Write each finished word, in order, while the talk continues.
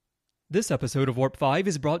This episode of Warp 5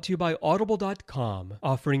 is brought to you by Audible.com,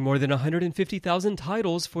 offering more than 150,000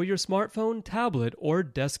 titles for your smartphone, tablet, or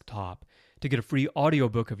desktop. To get a free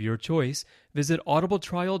audiobook of your choice, visit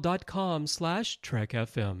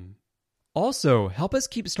audibletrial.com/trekfm. Also, help us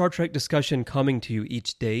keep Star Trek discussion coming to you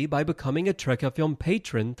each day by becoming a Trek FM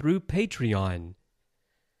patron through Patreon.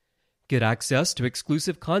 Get access to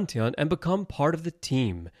exclusive content and become part of the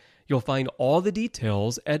team. You'll find all the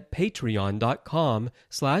details at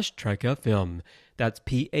patreon.com/trekfm. That's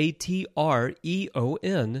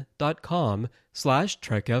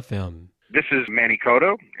patreon.com/trekfm. This is Manny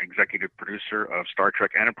Cotto, executive producer of Star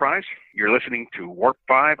Trek Enterprise. You're listening to Warp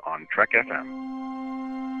 5 on Trek FM.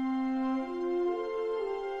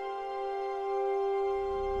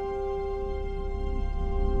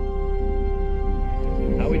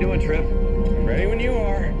 How we doing, Trip? Ready when you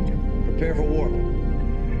are. Prepare for warp.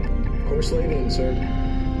 Course laid in, sir.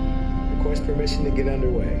 Request permission to get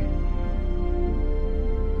underway.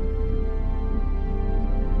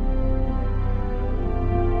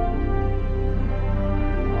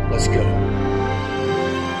 Let's go.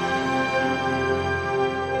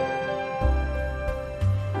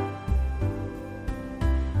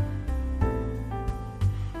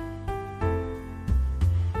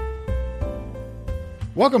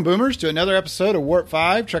 Welcome, Boomers, to another episode of Warp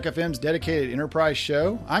 5, Trek FM's dedicated Enterprise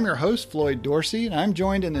show. I'm your host, Floyd Dorsey, and I'm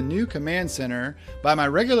joined in the new command center by my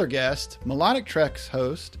regular guest, Melodic Trek's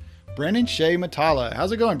host, Brandon Shea Matala.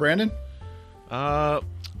 How's it going, Brandon? I'm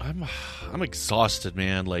exhausted,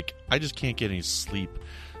 man. Like, I just can't get any sleep.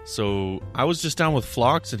 So I was just down with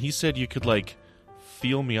Phlox, and he said you could, like,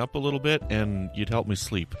 feel me up a little bit, and you'd help me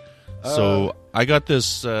sleep. So I got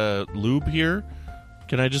this lube here.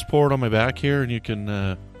 Can I just pour it on my back here, and you can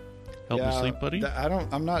help me sleep, buddy?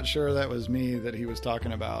 I'm not sure that was me that he was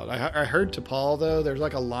talking about. I heard T'Pol, though. There's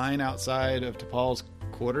like a line outside of T'Pol's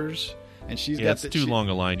quarters, and she's got. It's too long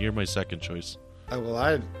a line. You're my second choice. Well,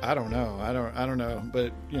 I don't know. I don't know,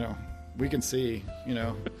 but we can see.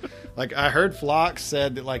 Like I heard Phlox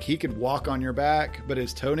said that like he could walk on your back, but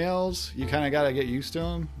his toenails, you kind of got to get used to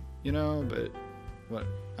them. But what?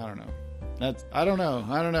 I don't know. I don't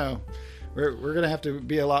know. We're gonna have to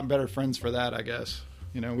be a lot better friends for that, I guess.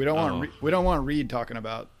 We don't want Reed talking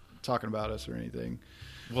about us or anything.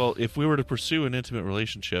 Well, if we were to pursue an intimate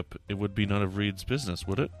relationship, it would be none of Reed's business,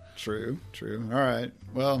 would it? True. All right.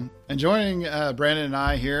 Well, and joining Brandon and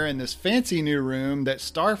I here in this fancy new room that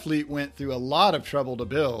Starfleet went through a lot of trouble to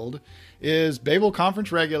build is Babel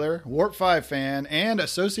Conference regular, Warp 5 fan, and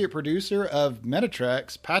associate producer of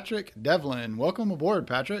Metatrex, Patrick Devlin. Welcome aboard,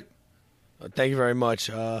 Patrick. Thank you very much.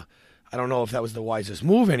 I don't know if that was the wisest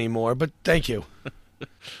move anymore, but thank you.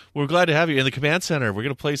 We're glad to have you in the command center. We're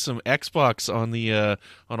going to play some Xbox on the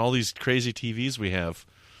on all these crazy TVs we have.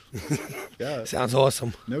 Yeah, sounds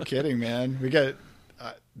awesome. No kidding, man. We got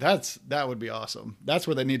that would be awesome. That's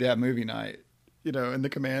where they need to have movie night. In the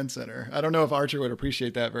command center. I don't know if Archer would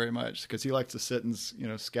appreciate that very much because he likes to sit and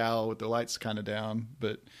scowl with the lights kind of down.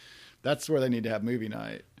 But that's where they need to have movie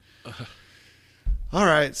night. All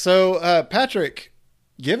right, so Patrick.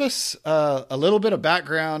 Give us a little bit of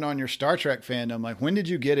background on your Star Trek fandom. Like, when did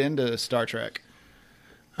you get into Star Trek?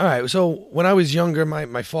 All right. So when I was younger,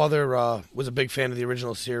 my father was a big fan of the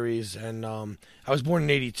original series, and I was born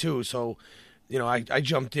in '82. So, I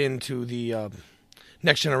jumped into the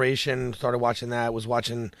Next Generation, started watching that. Was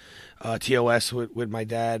watching TOS with my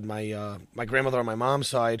dad. My grandmother on my mom's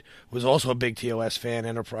side was also a big TOS fan,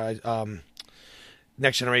 Enterprise,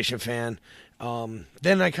 Next Generation fan.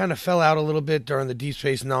 Then I kind of fell out a little bit during the Deep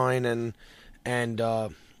Space Nine and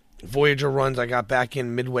Voyager runs. I got back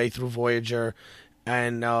in midway through Voyager,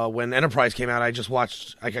 and when Enterprise came out, I just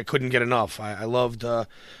watched. Like I couldn't get enough. I loved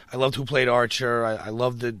who played Archer. I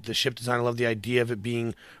loved the ship design. I loved the idea of it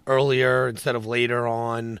being earlier instead of later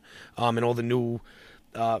on, and all the new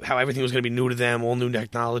how everything was going to be new to them, all new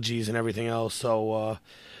technologies and everything else. So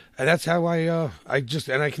and that's how I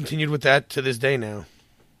continued with that to this day now.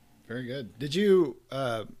 Very good. Did you,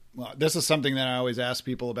 well, this is something that I always ask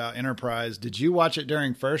people about Enterprise. Did you watch it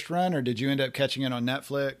during first run, or did you end up catching it on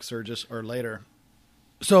Netflix or later?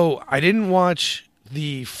 So I didn't watch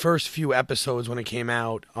the first few episodes when it came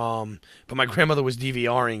out, but my grandmother was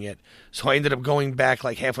DVRing it. So I ended up going back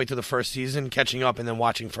like halfway through the first season, catching up, and then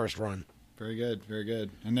watching first run. Very good, very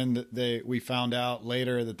good. And then we found out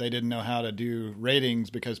later that they didn't know how to do ratings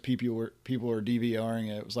because people were DVRing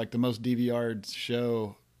it. It was like the most DVR'd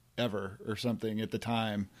show ever or something at the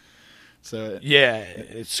time. So yeah,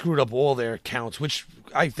 it screwed up all their counts, which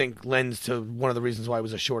I think lends to one of the reasons why it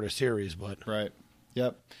was a shorter series. But right.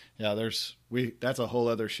 Yep. Yeah, that's a whole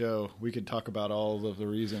other show. We could talk about all of the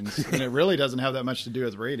reasons. And it really doesn't have that much to do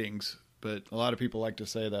with ratings, but a lot of people like to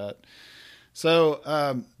say that.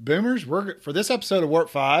 So, Boomers, for this episode of Warp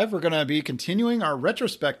 5, we're going to be continuing our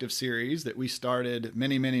retrospective series that we started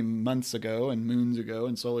many, many months ago and moons ago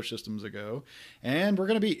and solar systems ago. And we're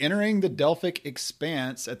going to be entering the Delphic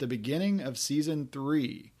Expanse at the beginning of Season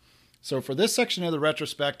 3. So for this section of the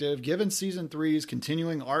retrospective, given Season 3's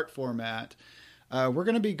continuing art format, we're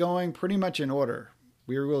going to be going pretty much in order.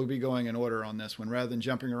 We will be going in order on this one rather than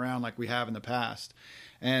jumping around like we have in the past.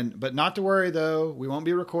 But not to worry though, we won't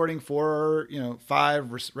be recording 5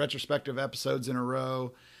 retrospective episodes in a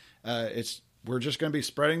row. We're just going to be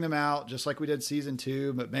spreading them out just like we did Season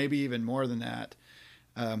 2, but maybe even more than that.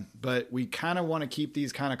 But we kind of want to keep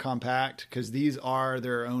these kind of compact because these are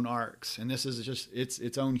their own arcs, and this is just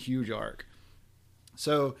its own huge arc.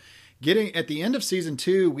 So getting at the end of Season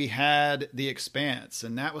 2, we had The Expanse,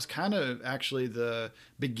 and that was kind of actually the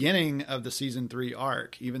beginning of the Season 3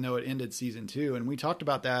 arc, even though it ended Season 2. And we talked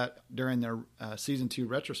about that during the Season 2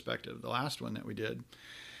 retrospective, the last one that we did.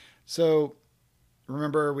 So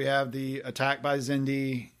remember, we have the attack by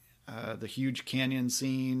Zindi, the huge canyon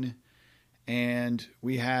scene, and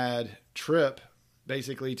we had Trip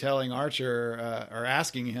basically telling Archer or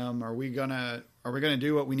asking him, are we gonna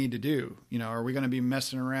do what we need to do? Are we gonna be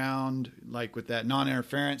messing around like with that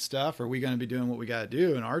non-interference stuff? Or are we gonna be doing what we got to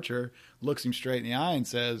do? And Archer looks him straight in the eye and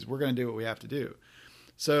says, we're gonna do what we have to do.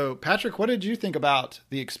 So Patrick, what did you think about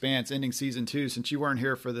The Expanse ending Season 2 since you weren't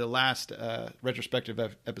here for the last retrospective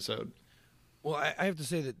episode? Well, I have to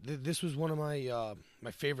say that this was one of my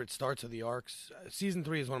my favorite starts of the arcs. Season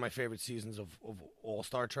 3 is one of my favorite seasons of all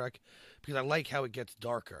Star Trek because I like how it gets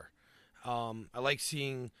darker. I like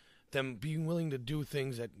seeing them being willing to do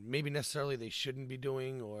things that maybe necessarily they shouldn't be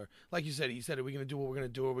doing, or like you said, he said, are we going to do what we're going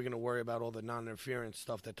to do, or are we going to worry about all the non-interference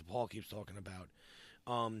stuff that T'Pol keeps talking about?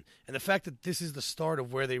 And the fact that this is the start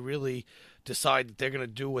of where they really decide that they're going to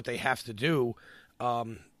do what they have to do,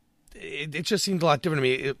 it just seemed a lot different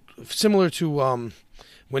to me. Similar to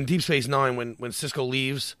when Deep Space Nine, when Sisko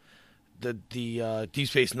leaves the Deep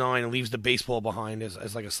Space Nine and leaves the baseball behind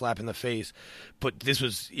as like a slap in the face. But this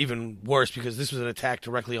was even worse because this was an attack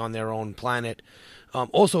directly on their own planet.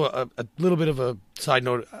 Also, a little bit of a side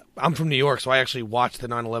note, I'm from New York, so I actually watched the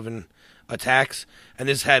 9/11 attacks, and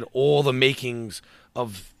this had all the makings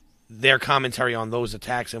of their commentary on those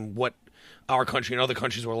attacks and what our country and other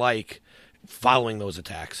countries were like following those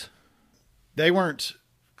attacks. They weren't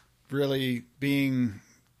really being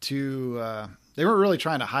too they weren't really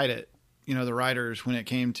trying to hide it, the writers, when it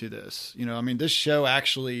came to this. This show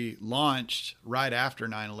actually launched right after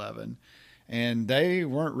 9/11, and they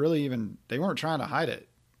weren't trying to hide it.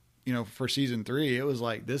 For Season 3, it was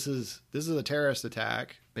like, this is a terrorist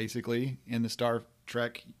attack basically in the Star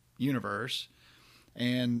Trek universe,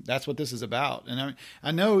 and that's what this is about. And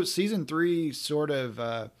I know Season 3 sort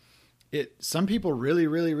of some people really,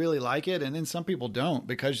 really, really like it, and then some people don't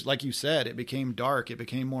because, like you said, it became dark, it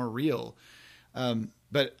became more real.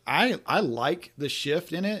 But I like the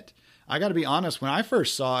shift in it. I got to be honest, when I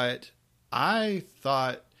first saw it, I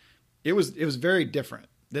thought it was very different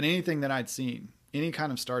than anything that I'd seen, any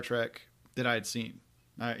kind of Star Trek that I'd seen.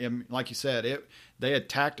 Like you said, they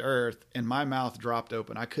attacked Earth, and my mouth dropped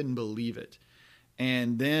open. I couldn't believe it.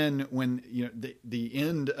 And then when the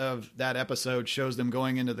end of that episode shows them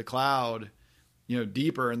going into the cloud,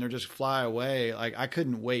 deeper, and they're just fly away. Like, I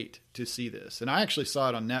couldn't wait to see this. And I actually saw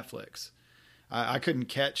it on Netflix. I couldn't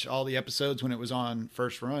catch all the episodes when it was on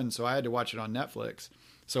first run, so I had to watch it on Netflix.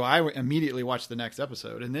 So I immediately watched the next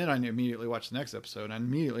episode, and then I immediately watched the next episode, and I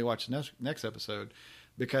immediately watched the next episode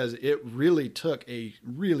because it really took a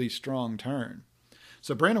really strong turn.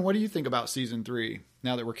 So, Brandon, what do you think about Season 3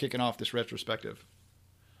 now that we're kicking off this retrospective?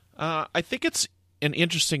 I think it's an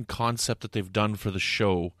interesting concept that they've done for the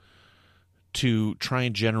show to try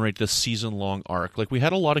and generate this season-long arc. Like, we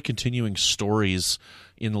had a lot of continuing stories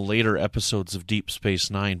in the later episodes of Deep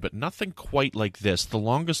Space Nine, but nothing quite like this. The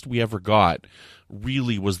longest we ever got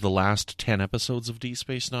really was the last 10 episodes of Deep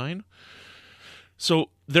Space Nine. So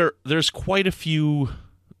there's quite a few,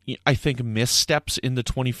 I think, missteps in the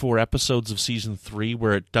 24 episodes of Season 3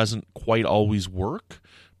 where it doesn't quite always work,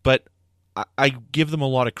 but I give them a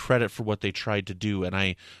lot of credit for what they tried to do, and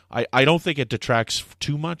I don't think it detracts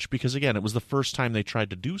too much because, again, it was the first time they tried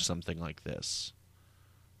to do something like this.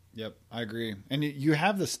 Yep, I agree. And you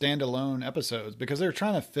have the standalone episodes because they're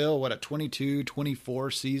trying to fill, a 22,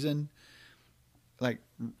 24 season, like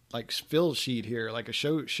fill sheet here, like a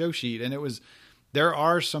show sheet. And there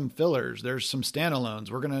are some fillers. There's some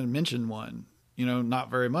standalones. We're going to mention one, not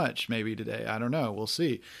very much maybe today. I don't know. We'll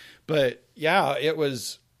see. But yeah, it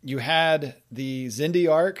was, you had the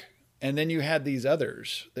Xindi arc, and then you had these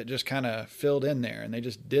others that just kind of filled in there, and they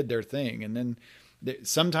just did their thing. And then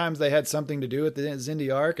sometimes they had something to do with the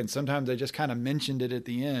Xindi arc, and sometimes they just kind of mentioned it at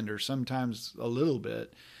the end, or sometimes a little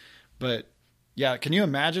bit. But yeah, can you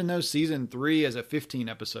imagine though, season 3 as a 15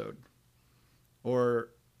 episode or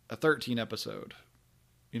a 13 episode,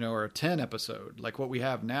 or a 10 episode, like what we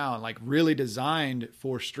have now, and like really designed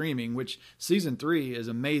for streaming, which season 3 is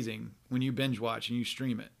amazing when you binge watch and you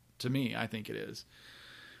stream it. To me, I think it is.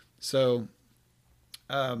 So,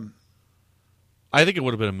 I think it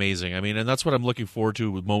would have been amazing. I mean, and that's what I'm looking forward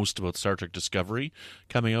to with most about Star Trek Discovery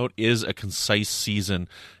coming out, is a concise season,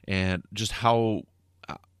 and just how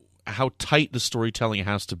tight the storytelling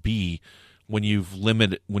has to be when you've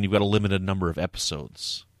got a limited number of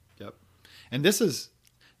episodes. Yep. And this is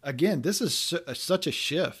such a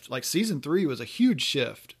shift. Like season 3 was a huge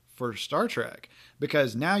shift for Star Trek,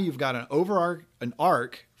 because now you've got an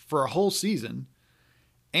arc for a whole season,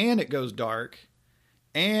 and it goes dark,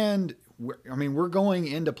 and we're going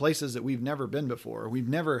into places that we've never been before. We've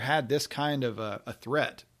never had this kind of a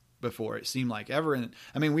threat before, it seemed like, ever.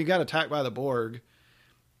 We got attacked by the Borg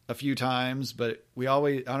a few times, but we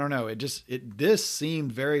always, I don't know, this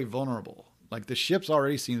seemed very vulnerable. Like the ships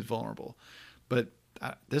already seemed vulnerable, but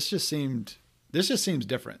this just seems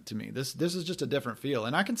different to me. This is just a different feel.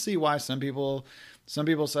 And I can see why some people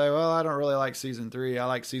say, well, I don't really like season 3. I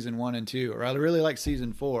like season 1 and 2, or I really like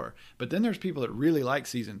season 4. But then there's people that really like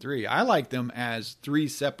season 3. I like them as 3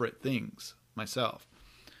 separate things myself.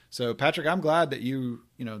 So Patrick, I'm glad that you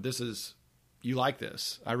like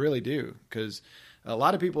this. I really do. 'Cause a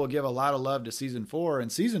lot of people give a lot of love to season 4,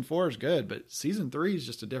 and season 4 is good, but season 3 is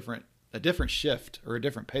just a different shift, or a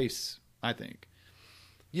different pace, I think.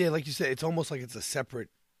 Yeah, like you said, it's almost like it's a separate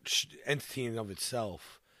entity in and of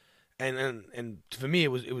itself. And for me, it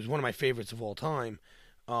was one of my favorites of all time,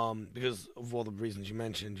 because of all the reasons you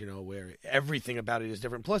mentioned, where everything about it is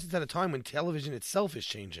different. Plus, it's at a time when television itself is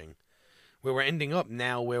changing, where we're ending up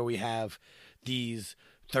now where we have these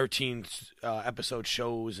 13 episode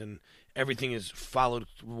shows, and everything is followed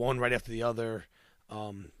one right after the other.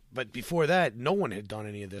 But before that, no one had done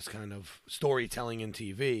any of this kind of storytelling in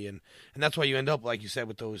TV, and that's why you end up, like you said,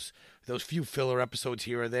 with those few filler episodes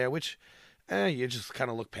here or there, which you just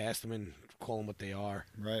kind of look past them and call them what they are.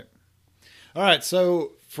 Right. All right.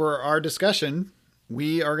 So for our discussion,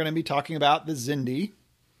 we are going to be talking about the Xindi,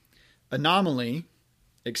 Anomaly,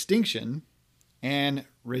 Extinction, and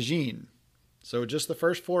Regine. So just the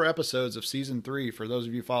first 4 episodes of season 3 for those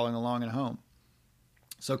of you following along at home.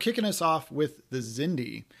 So kicking us off with the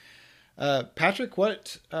Xindi, Patrick,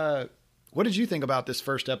 what did you think about this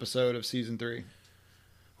first episode of season 3?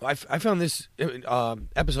 Well, I found this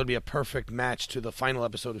episode to be a perfect match to the final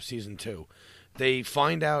episode of season 2. They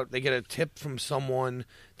find out, they get a tip from someone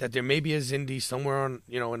that there may be a Xindi somewhere on,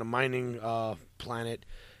 in a mining planet,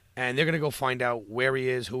 and they're going to go find out where he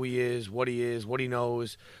is, what he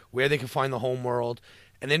knows, where they can find the home world,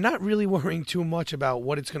 and they're not really worrying too much about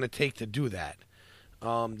what it's going to take to do that.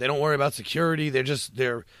 They don't worry about security.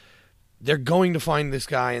 They're going to find this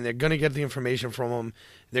guy, and they're going to get the information from him.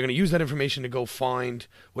 They're going to use that information to go find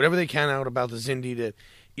whatever they can out about the Xindi to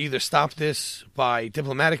either stop this by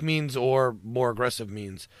diplomatic means or more aggressive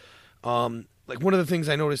means. Like one of the things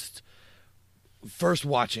I noticed first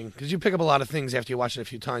watching, because you pick up a lot of things after you watch it a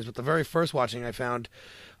few times, but the very first watching, I found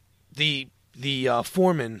the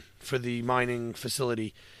foreman for the mining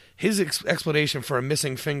facility, his explanation for a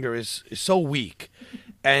missing finger is so weak.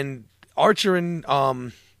 And Archer and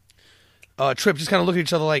Trip just kind of look at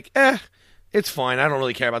each other like, it's fine. I don't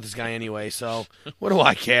really care about this guy anyway, so what do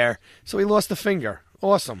I care? So he lost the finger.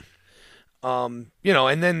 Awesome. And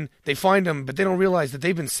then they find him, but they don't realize that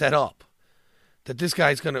they've been set up, that this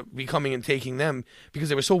guy's going to be coming and taking them, because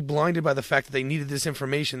they were so blinded by the fact that they needed this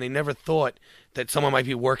information. They never thought that someone might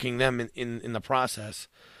be working them in the process.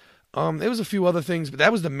 There was a few other things, but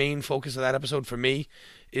that was the main focus of that episode for me,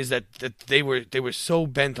 is that they were so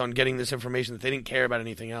bent on getting this information that they didn't care about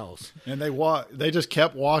anything else. And they just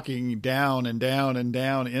kept walking down and down and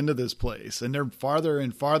down into this place, and they're farther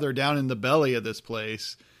and farther down in the belly of this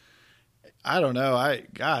place. I don't know.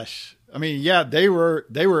 They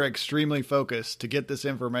were extremely focused to get this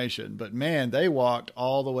information, but man, they walked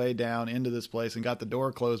all the way down into this place and got the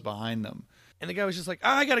door closed behind them. And the guy was just like,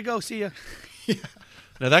 I gotta go, see ya. Yeah.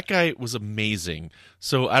 Now, that guy was amazing.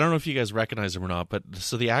 So I don't know if you guys recognize him or not, but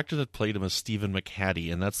so the actor that played him is Stephen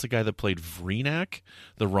McHattie, and that's the guy that played Vreenak,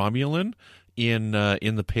 the Romulan, in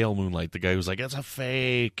the pale moonlight. The guy who's like, it's a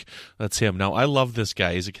fake. That's him. Now I love this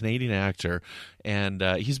guy. He's a Canadian actor, and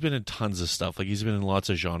he's been in tons of stuff. Like he's been in lots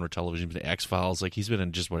of genre television, he's been in X-Files. Like he's been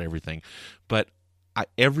in just about everything. But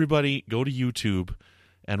everybody go to YouTube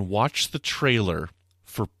and watch the trailer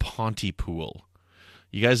for Pontypool.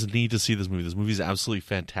 You guys need to see this movie. This movie is absolutely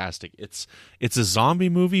fantastic. It's a zombie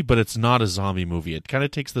movie, but it's not a zombie movie. It kind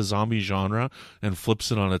of takes the zombie genre and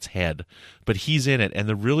flips it on its head. But he's in it, and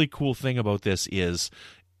the really cool thing about this is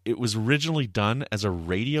it was originally done as a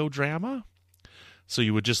radio drama, so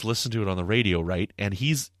you would just listen to it on the radio, right? And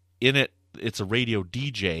he's in it. It's a radio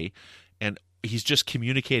DJ, and he's just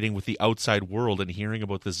communicating with the outside world and hearing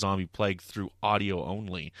about this zombie plague through audio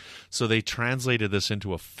only. So they translated this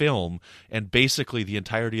into a film, and basically the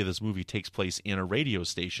entirety of this movie takes place in a radio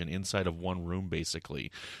station inside of one room,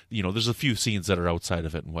 basically. You know, there's a few scenes that are outside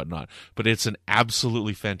of it and whatnot, but it's an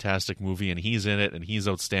absolutely fantastic movie, and he's in it, and he's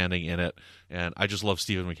outstanding in it, and I just love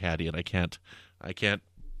Stephen McHattie, and I can't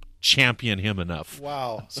champion him enough.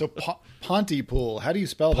 Wow. So Pontypool, how do you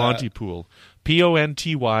spell that? Pontypool.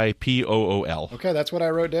 Pontypool. Okay, that's what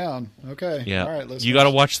I wrote down. Okay. Yeah. All right, listeners. You got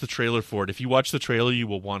to watch the trailer for it. If you watch the trailer, you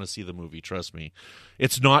will want to see the movie, trust me.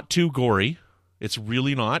 It's not too gory. It's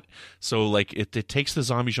really not. So like it takes the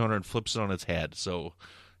zombie genre and flips it on its head. So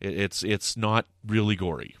it's not really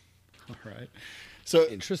gory. All right. So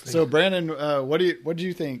interesting. So Brandon, what do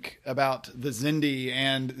you think about the Xindi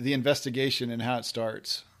and the investigation and how it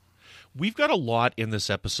starts? We've got a lot in this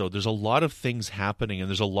episode. There's a lot of things happening, and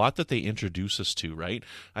there's a lot that they introduce us to, right?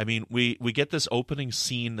 I mean, we get this opening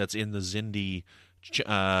scene that's in the Xindi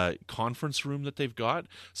conference room that they've got.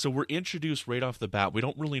 So we're introduced right off the bat. We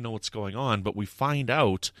don't really know what's going on, but we find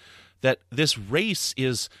out that this race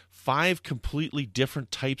is 5 completely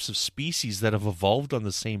different types of species that have evolved on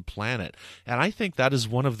the same planet. And I think that is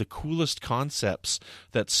one of the coolest concepts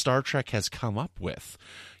that Star Trek has come up with.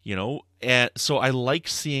 You know, and so I like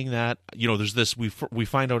seeing that. You know, there's this. We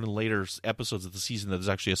find out in later episodes of the season that there's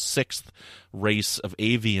actually a 6th race of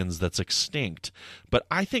avians that's extinct. But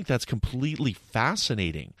I think that's completely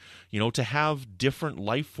fascinating. You know, to have different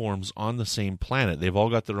life forms on the same planet. They've all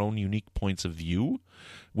got their own unique points of view,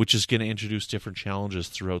 which is going to introduce different challenges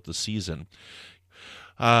throughout the season.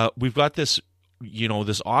 We've got this. You know,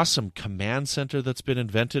 this awesome command center that's been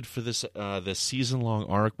invented for this season-long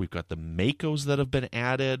arc. We've got the Makos that have been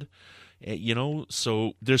added. You know,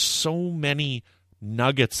 so there's so many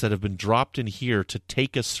nuggets that have been dropped in here to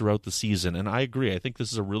take us throughout the season. And I agree. I think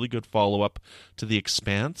this is a really good follow-up to The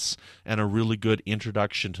Expanse and a really good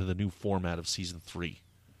introduction to the new format of Season 3.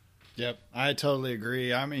 Yep, I totally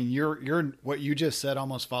agree. I mean, you're what you just said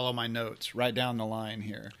almost follow my notes right down the line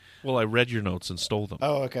here. Well, I read your notes and stole them.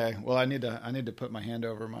 Oh, okay. Well, I need to put my hand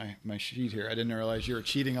over my sheet here. I didn't realize you were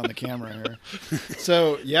cheating on the camera here.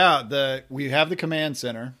 So, yeah, we have the command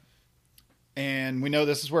center, and we know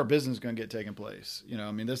this is where business is going to get taken place. You know,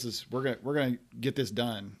 I mean, we're going to get this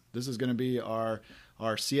done. This is going to be our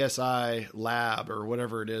CSI lab or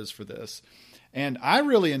whatever it is for this. And I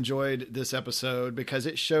really enjoyed this episode because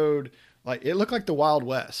it showed, like, it looked like the Wild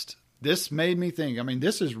West. This made me think, I mean,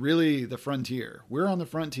 this is really the frontier. We're on the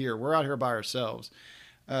frontier. We're out here by ourselves.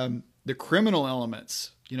 The criminal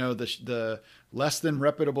elements, you know, the less than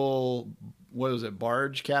reputable, what was it,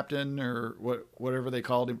 barge captain or whatever they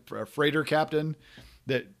called him, a freighter captain,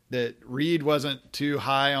 that Reed wasn't too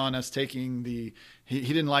high on us taking he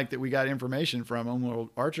didn't like that we got information from him. Well,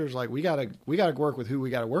 Archer's like, we gotta work with who we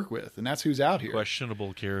gotta work with, and that's who's out here.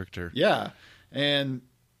 Questionable character. Yeah. And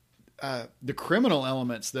the criminal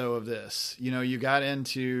elements though of this, you know, you got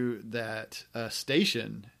into that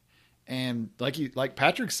station, and like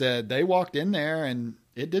Patrick said, they walked in there and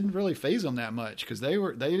it didn't really faze them that much because they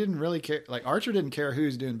didn't really care. Like Archer didn't care who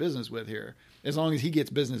he's doing business with here, as long as he gets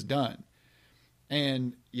business done.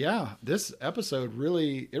 And yeah, this episode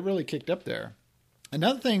really kicked up there.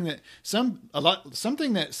 Another thing that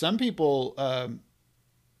something that some people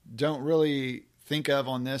don't really think of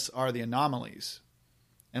on this are the anomalies,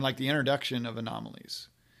 and like the introduction of anomalies.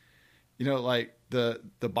 You know, like the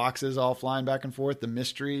boxes all flying back and forth, the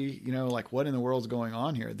mystery. You know, like what in the world's going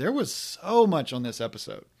on here? There was so much on this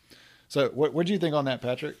episode. So, what do you think on that,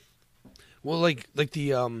 Patrick? Well, like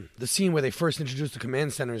the scene where they first introduced the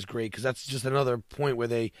command center is great because that's just another point where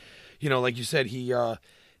they, you know, like you said, he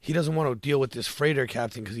doesn't want to deal with this freighter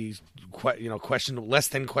captain because he's questionable, less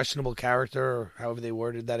than questionable character, or however they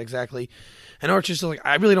worded that exactly. And Archer's just like,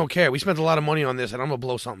 I really don't care. We spent a lot of money on this, and I'm gonna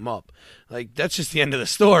blow something up. Like that's just the end of the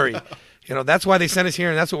story. You know, that's why they sent us here,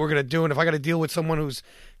 and that's what we're gonna do. And if I got to deal with someone who's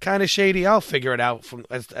kind of shady, I'll figure it out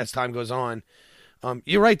as time goes on.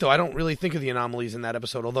 You're right, though. I don't really think of the anomalies in that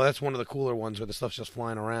episode, although that's one of the cooler ones where the stuff's just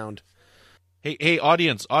flying around. Hey,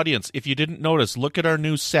 audience, if you didn't notice, look at our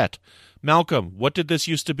new set. Malcolm, what did this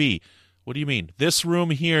used to be? What do you mean? This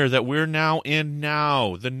room here that we're now in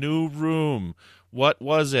now, the new room. What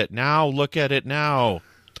was it? Now, look at it now.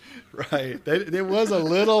 Right. It was a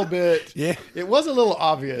little bit, Yeah. It was a little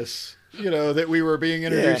obvious, that we were being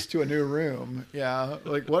introduced to a new room. Yeah.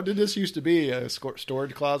 Like, what did this used to be? A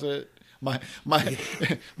storage closet? My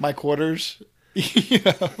quarters?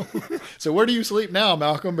 So where do you sleep now,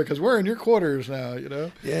 Malcolm? Because we're in your quarters now, Yeah,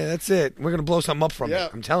 that's it. We're gonna blow something up from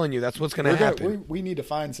it. I'm telling you, that's what's gonna happen. We need to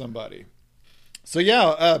find somebody. So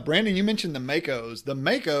Brandon, you mentioned the Makos. The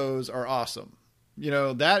Makos are awesome.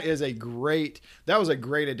 That was a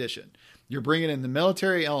great addition. You're bringing in the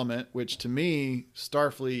military element, which to me,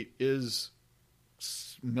 Starfleet is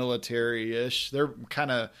military-ish. They're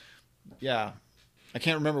kind of, I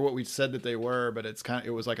can't remember what we said that they were, but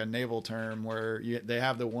it was like a naval term where they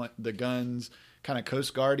have the guns, kind of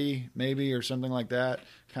Coast Guardy maybe or something like that,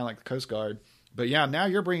 kind of like the Coast Guard. But now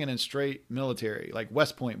you're bringing in straight military, like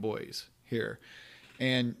West Point boys here,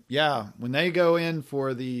 and when they go in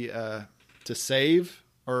for the to save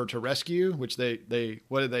or to rescue, which they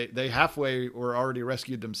halfway were already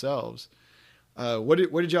rescued themselves. What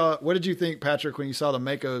did you think, Patrick, when you saw the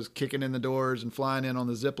Makos kicking in the doors and flying in on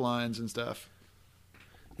the zip lines and stuff?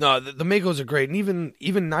 No, the Makos are great, and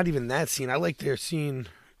even not even that scene. I like their scene.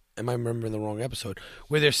 Am I remembering the wrong episode?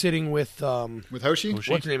 Where they're sitting with Hoshi? What's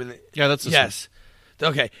the name of it? Yeah, that's the yes.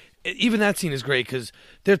 Okay, even that scene is great because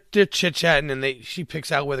they're chit chatting, and she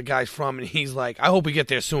picks out where the guy's from, and he's like, "I hope we get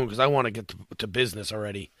there soon because I want to get to business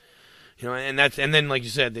already." And then like you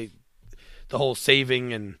said, the whole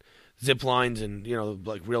saving and zip lines and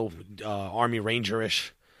like real Army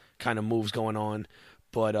Ranger-ish kind of moves going on.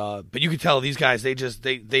 But you could tell these guys,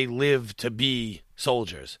 they live to be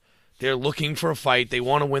soldiers. They're looking for a fight. They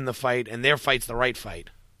want to win the fight, and their fight's the right fight.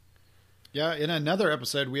 Yeah, in another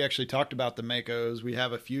episode, we actually talked about the Makos. We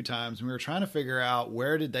have a few times, and we were trying to figure out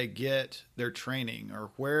where did they get their training,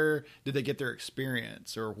 or where did they get their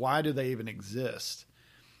experience, or why do they even exist?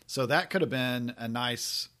 So that could have been a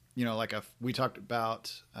nice, we talked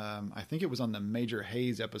about, I think it was on the Major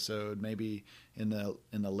Hayes episode, maybe in the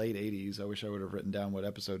late 80s. I wish I would have written down what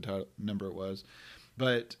episode number it was.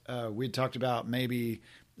 But we talked about maybe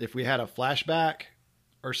if we had a flashback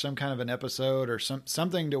or some kind of an episode or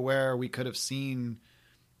something to where we could have seen,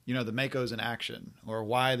 the Makos in action, or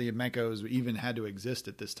why the Makos even had to exist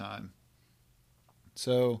at this time.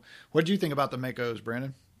 So what did you think about the Makos,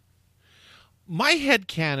 Brandon? My head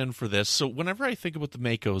canon for this, so whenever I think about the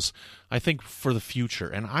Makos, I think for the future.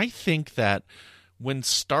 And I think that when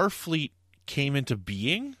Starfleet came into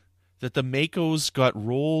being, that the Makos got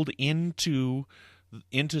rolled into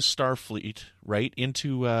Starfleet, right?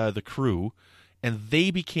 Into the crew, and they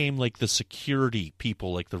became like the security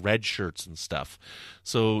people, like the red shirts and stuff.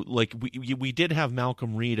 So like we did have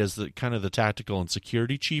Malcolm Reed as the kind of the tactical and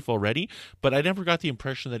security chief already, but I never got the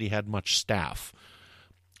impression that he had much staff.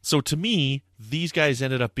 So to me, these guys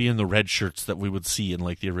ended up being the red shirts that we would see in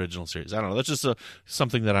like the original series. I don't know. That's just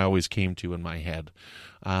something that I always came to in my head.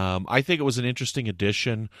 I think it was an interesting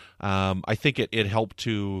addition. I think it helped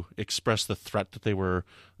to express the threat that they were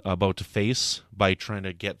about to face by trying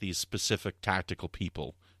to get these specific tactical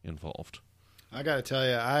people involved. I got to tell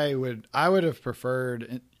you, I would have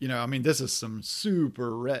preferred, this is some super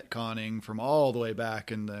retconning from all the way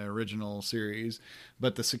back in the original series,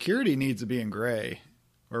 but the security needs to be in gray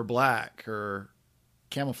or black or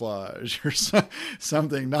camouflage or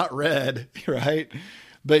something, not red, right?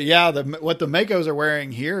 But what the Makos are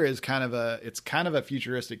wearing here is kind of a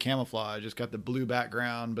futuristic camouflage. It's got the blue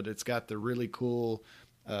background, but it's got the really cool,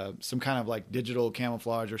 some kind of like digital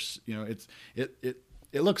camouflage, or it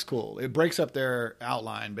looks cool. It breaks up their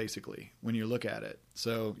outline basically when you look at it.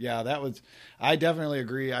 So I definitely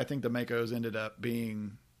agree. I think the Makos ended up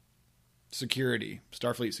being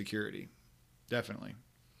Starfleet security, definitely.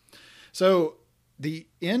 So the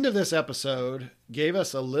end of this episode gave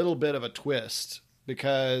us a little bit of a twist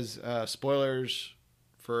because spoilers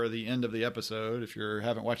for the end of the episode. If you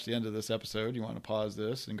haven't watched the end of this episode, you want to pause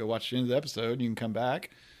this and go watch the end of the episode. You can come back.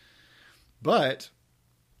 But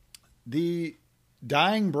the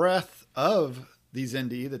dying breath of the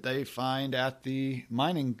Xindi that they find at the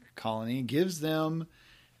mining colony gives them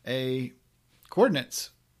coordinates,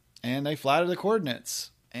 and they fly to the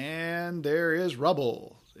coordinates, and there is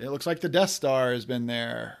rubble. It looks like the Death Star has been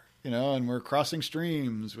there, and we're crossing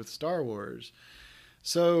streams with Star Wars.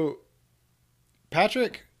 So,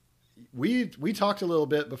 Patrick, we talked a little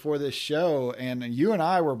bit before this show, and you and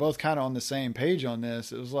I were both kind of on the same page on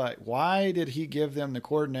this. It was like, why did he give them the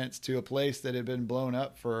coordinates to a place that had been blown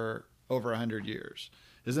up for over 100 years?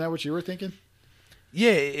 Isn't that what you were thinking?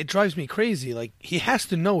 Yeah, it drives me crazy. Like, he has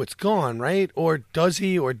to know it's gone, right? Or does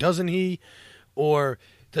he, or doesn't he? Or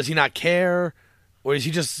does he not care? Or is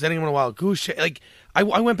he just sending him on a wild goose chase? Like, I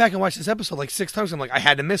went back and watched this episode like 6 times. I'm like, I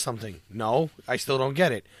had to miss something. No, I still don't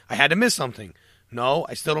get it. I had to miss something. No,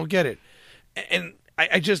 I still don't get it. And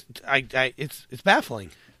it's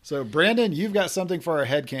baffling. So, Brandon, you've got something for our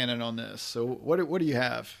headcanon on this. So, what do you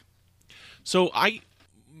have? So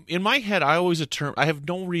in my head, I have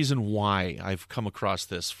no reason why I've come across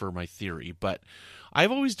this for my theory, but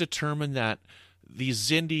I've always determined that these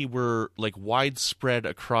Xindi were like widespread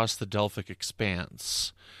across the Delphic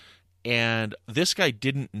expanse. And this guy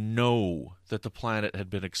didn't know that the planet had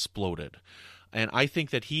been exploded. And I think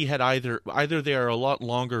that he had either they are a lot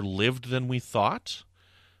longer lived than we thought,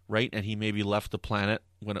 right? And he maybe left the planet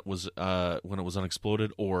when it was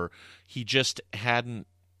unexploded, or he just hadn't,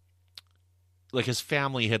 like, his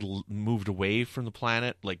family had moved away from the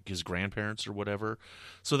planet, like his grandparents or whatever.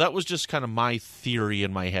 So that was just kind of my theory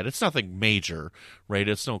in my head. It's nothing major, right?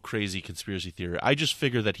 It's no crazy conspiracy theory. I just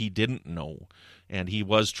figure that he didn't know, and he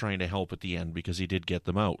was trying to help at the end because he did get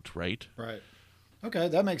them out, right? Right. Okay,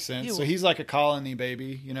 that makes sense. So he's like a colony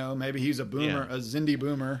baby, maybe he's a boomer, a Xindi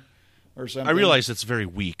boomer or something. I realize it's very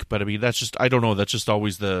weak, but I mean, I don't know. That's just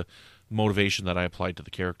always the motivation that I applied to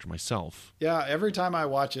the character myself. Yeah, every time I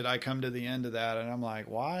watch it, I come to the end of that, and I'm like,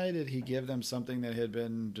 why did he give them something that had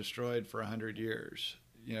been destroyed for 100 years?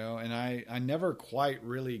 And I never quite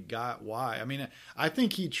really got why. I mean, I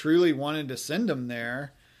think he truly wanted to send them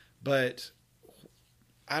there, but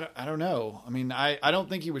I don't know. I mean, I don't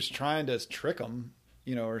think he was trying to trick them,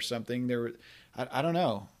 or something. I don't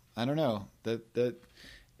know. That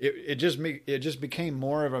it just became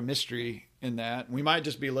more of a mystery in that. We might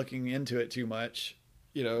just be looking into it too much,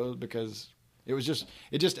 because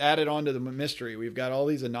it just added on to the mystery. We've got all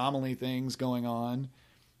these anomaly things going on.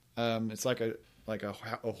 It's like a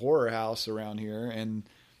horror house around here, and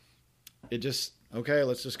it just, okay,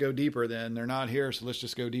 let's just go deeper then. They're not here, so let's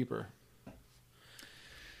just go deeper.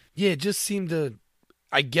 Yeah, it just seemed to,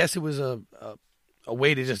 I guess it was a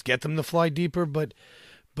way to just get them to fly deeper, but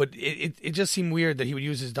it just seemed weird that he would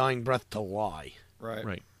use his dying breath to lie.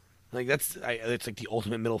 Right. Like, it's like the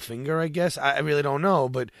ultimate middle finger, I guess. I really don't know,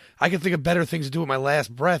 but I can think of better things to do with my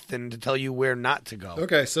last breath than to tell you where not to go.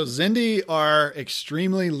 Okay, so Xindi are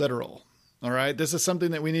extremely literal. All right, this is something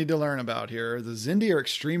that we need to learn about here. The Xindi are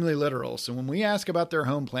extremely literal. So when we ask about their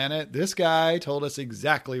home planet, this guy told us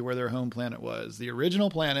exactly where their home planet was. The original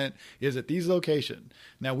planet is at these locations.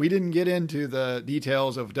 Now, we didn't get into the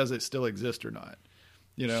details of does it still exist or not.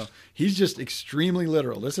 He's just extremely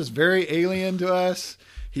literal. This is very alien to us.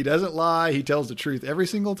 He doesn't lie. He tells the truth every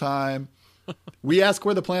single time. We asked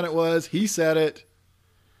where the planet was. He said it.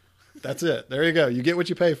 That's it. There you go. You get what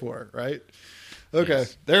you pay for, right? Okay,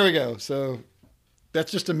 yes. There we go. So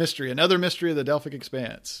that's just a mystery. Another mystery of the Delphic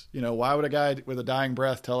Expanse. Why would a guy with a dying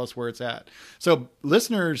breath tell us where it's at? So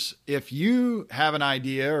listeners, if you have an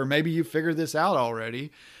idea, or maybe you figured this out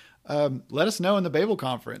already, let us know in the Babel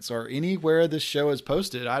Conference or anywhere this show is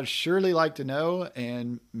posted. I'd surely like to know,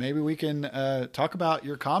 and maybe we can talk about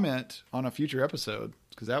your comment on a future episode,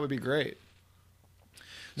 because that would be great.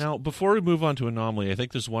 Now, before we move on to Anomaly, I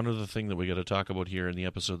think there's one other thing that we got to talk about here in the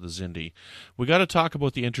episode of the Xindi. We got to talk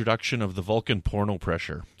about the introduction of the Vulcan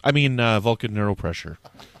Vulcan neuropressure.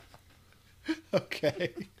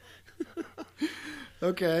 Okay.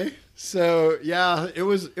 Okay. So, yeah, it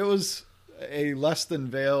was a less than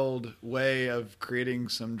veiled way of creating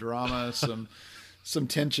some drama, some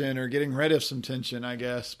tension, or getting rid of some tension, I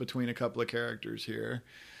guess, between a couple of characters here.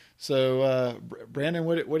 So, Brandon,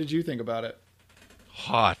 what did you think about it?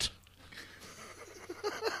 Hot.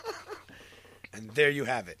 And there you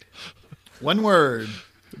have it. One word.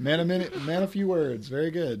 Man a few words. Very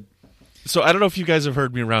good. So I don't know if you guys have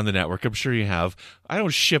heard me around the network. I'm sure you have. I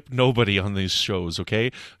don't ship nobody on these shows,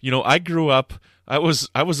 okay? I grew up, I was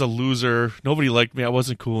a loser. Nobody liked me. I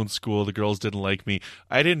wasn't cool in school. The girls didn't like me.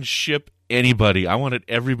 I didn't ship anybody. I wanted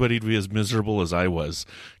everybody to be as miserable as I was.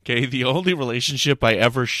 Okay? The only relationship I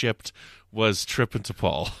ever shipped was Trip and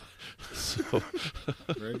T'Pol. So,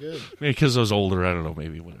 very good. Because I was older, I don't know,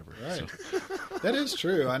 maybe whatever. Right, so. That is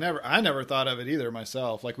true. I never thought of it either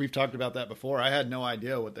myself. Like, we've talked about that before. I had no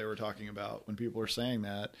idea what they were talking about when people were saying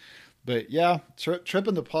that. But yeah, Trip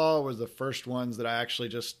and T'Pol was the first ones that I actually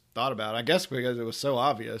just thought about. I guess because it was so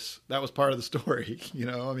obvious. That was part of the story.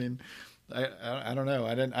 I mean, I don't know.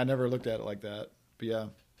 I never looked at it like that. But yeah.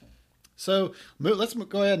 So let's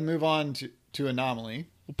go ahead and move on to Anomaly.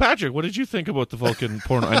 Well, Patrick, what did you think about the Vulcan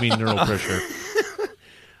neural pressure?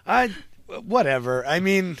 Whatever. I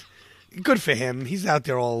mean, good for him. He's out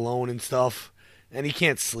there all alone and stuff, and he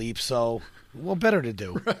can't sleep, so Well, better to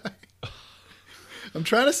do. I'm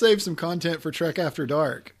trying to save some content for Trek After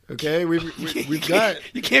Dark. Okay, we've got.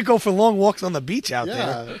 You can't go for long walks on the beach out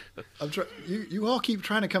there. You all keep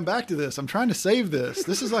trying to come back to this. I'm trying to save this.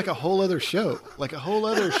 This is like a whole other show.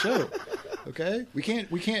 Okay, we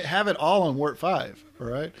can't have it all on Warp 5. All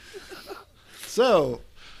right. So,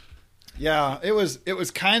 yeah, it was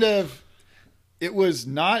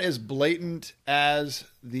not as blatant as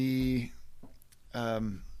the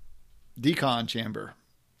decon chamber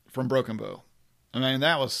from Broken Bow. I mean,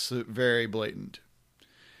 that was very blatant.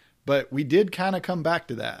 But we did kind of come back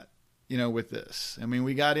to that, with this. I mean,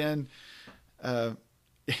 we got in, it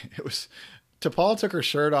was, T'Pol took her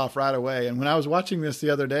shirt off right away. And when I was watching this the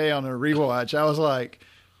other day on a rewatch, I was like,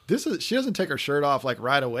 she doesn't take her shirt off like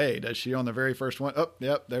right away, does she, on the very first one? Oh,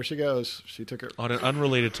 yep, there she goes. She took her. On an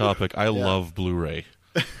unrelated topic, I love Blu-ray.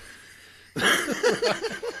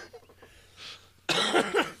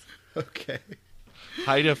 Okay.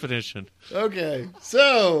 High definition. Okay,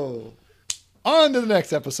 so on to the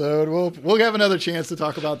next episode. We'll have another chance to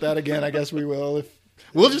talk about that again. I guess we will.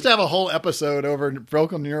 We'll just have a whole episode over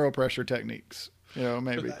vocal neuropressure techniques.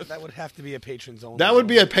 Maybe that would have to be a patron zone. That would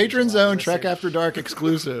be a patron zone Trek After Dark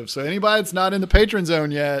exclusive. So anybody that's not in the patron zone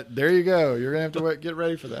yet, there you go. You're gonna have to get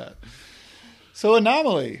ready for that. So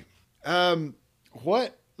Anomaly.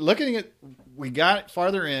 Looking at, we got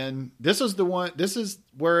farther in. This is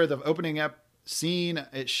where the opening scene,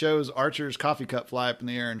 it shows Archer's coffee cup fly up in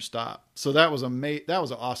the air and stop. So that was that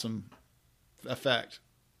was an awesome effect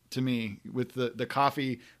to me, with the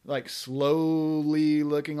coffee like slowly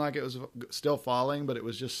looking like it was still falling, but it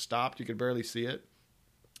was just stopped. You could barely see it.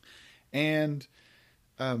 And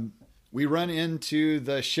we run into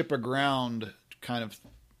the ship aground kind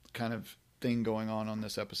of thing going on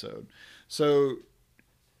this episode. So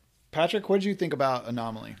Patrick, what did you think about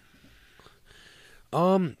Anomaly?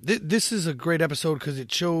 This is a great episode because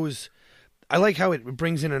it shows. I like how it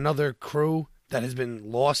brings in another crew that has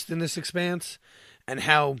been lost in this expanse, and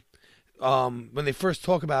how when they first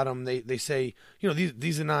talk about them, they say,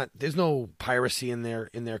 these are not. There's no piracy in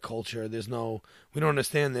their culture. We don't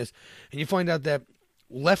understand this, and you find out that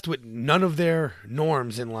left with none of their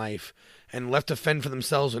norms in life and left to fend for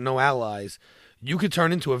themselves with no allies, you could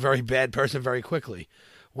turn into a very bad person very quickly.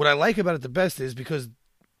 What I like about it the best is because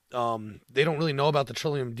they don't really know about the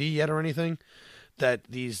Trillium D yet or anything, that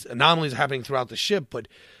these anomalies are happening throughout the ship, but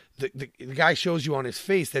the guy shows you on his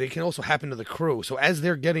face that it can also happen to the crew. So as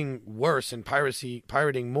they're getting worse and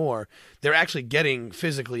pirating more, they're actually getting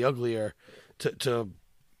physically uglier to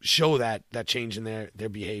show that change in their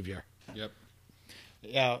behavior. Yep.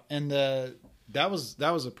 Yeah, and that was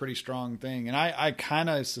a pretty strong thing, and I kind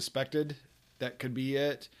of suspected that could be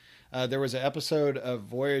it. There was an episode of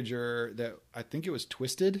Voyager that I think it was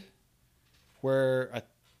Twisted, where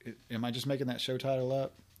am I just making that show title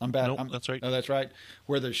up? I'm bad. Nope, that's right. Oh, that's right.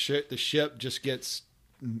 Where the ship just gets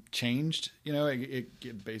changed.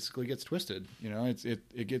 It basically gets twisted.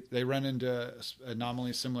 They run into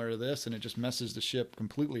anomalies similar to this, and it just messes the ship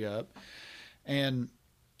completely up. And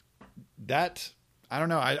that, I don't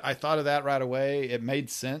know. I thought of that right away. It made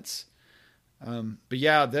sense. But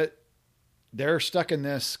yeah, that. They're stuck in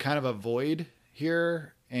this kind of a void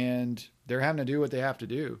here, and they're having to do what they have to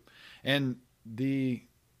do. And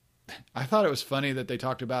I thought it was funny that they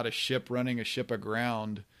talked about a ship running a ship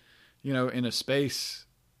aground, in a space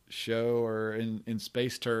show or in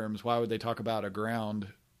space terms. Why would they talk about aground,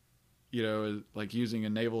 like using a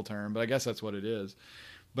naval term? But I guess that's what it is.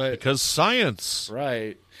 But because science.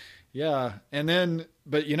 Right. Yeah. And then,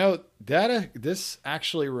 but this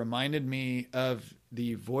actually reminded me of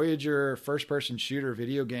the Voyager first-person shooter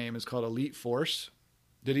video game. Is called Elite Force.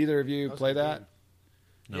 Did either of you play that?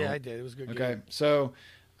 No. Yeah, I did. It was a good game. Okay, so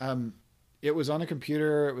it was on a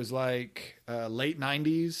computer. It was like late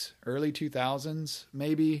 90s, early 2000s,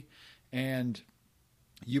 maybe. And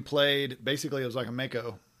you played, basically it was like a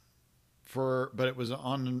Mako, but it was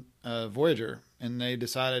on Voyager. And they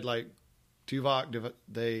decided, like, Tuvok,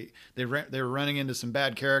 they were running into some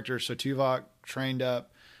bad characters, so Tuvok trained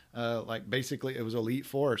up. Basically it was Elite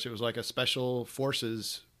Force. It was like a special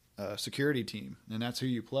forces security team, and that's who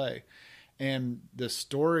you play. And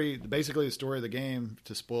basically the story of the game,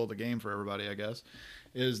 to spoil the game for everybody, I guess,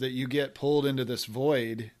 is that you get pulled into this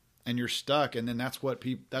void and you're stuck. And then that's what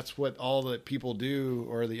all the people do,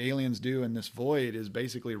 or the aliens do in this void, is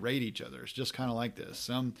basically raid each other. It's just kind of like this.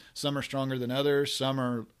 Some are stronger than others. Some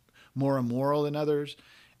are more immoral than others.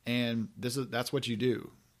 And that's what you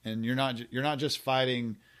do. And you're not just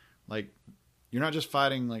fighting like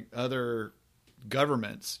other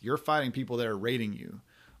governments. You're fighting people that are raiding you.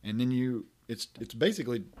 And then it's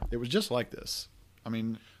basically, it was just like this. I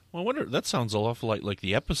mean, Well, I wonder. That sounds a lot like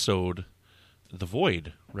the episode, "The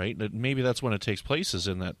Void," right? Maybe that's when it takes place. Is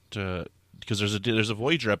in that because there's a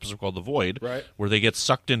Voyager episode called "The Void," Right. where they get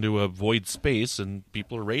sucked into a void space and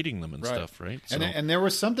people are raiding them and Right. stuff, right? So, And there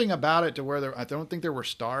was something about it to where I don't think there were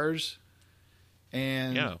stars,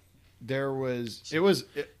 and yeah. there was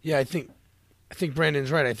Yeah, I think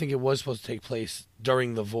Brandon's right. I think it was supposed to take place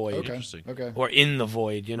during the void, okay. Interesting. Okay. or in the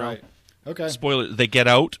void. You know, Right. Okay. Spoiler: they get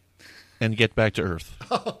out and get back to Earth.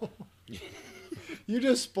 You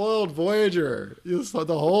just spoiled Voyager. The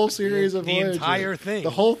whole series of The Voyager. entire thing.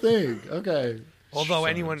 The whole thing. Okay. Although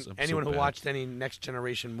Sorry, anyone I'm so who bad. watched any Next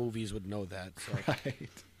Generation movies would know that. So. Right.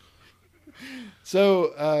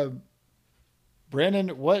 So, Brandon,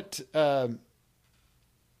 what did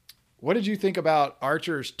you think about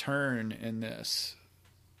Archer's turn in this?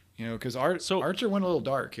 You know, because Archer went a little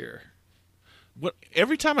dark here.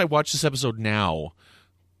 Every time I watch this episode now,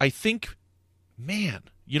 I think, man,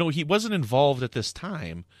 he wasn't involved at this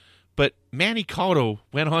time, but Manny Cotto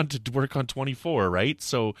went on to work on 24, right?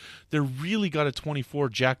 So they really got a 24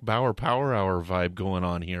 Jack Bauer Power Hour vibe going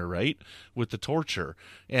on here, right? With the torture.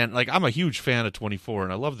 And, I'm a huge fan of 24,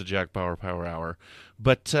 and I love the Jack Bauer Power Hour.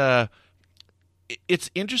 But it's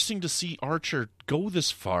interesting to see Archer go this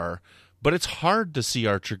far, but it's hard to see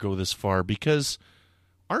Archer go this far because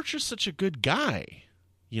Archer's such a good guy.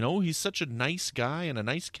 He's such a nice guy and a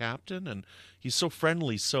nice captain, and he's so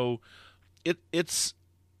friendly. So it's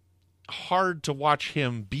hard to watch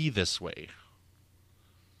him be this way.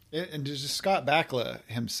 And just Scott Bakula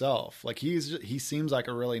himself, he seems like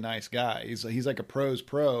a really nice guy. He's like a pro's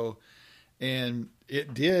pro, and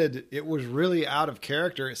it was really out of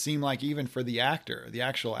character. It seemed like even for the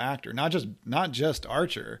actual actor, not just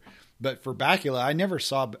Archer, but for Bakula.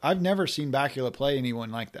 I've never seen Bakula play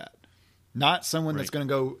anyone like that. Not someone that's going to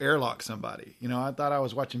go airlock somebody. I thought I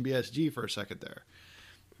was watching BSG for a second there.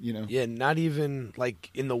 Yeah, not even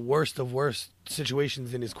in the worst of worst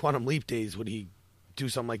situations in his Quantum Leap days would he do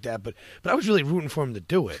something like that. But I was really rooting for him to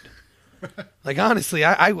do it. Honestly,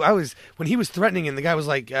 I was, when he was threatening and the guy was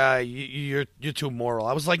like, "You're too moral."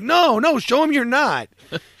 I was like, "No, show him you're not.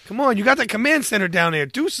 Come on, you got the command center down there.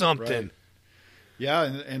 Do something." Right. Yeah,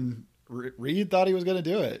 and Reed thought he was going to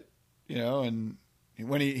do it. And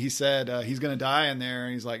when he said he's going to die in there,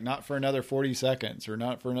 and he's like, not for another 40 seconds or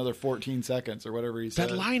not for another 14 seconds or whatever he said.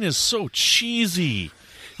 That line is so cheesy.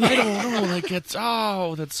 I don't know.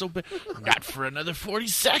 That's so bad. Not for another 40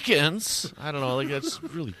 seconds. I don't know. That's a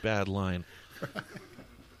really bad line.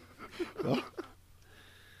 Well,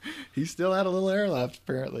 he still had a little air left,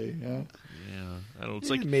 apparently. Yeah. Yeah. I don't know. It's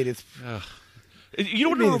It made it. You know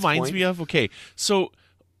what it made its reminds point. me of? Okay, so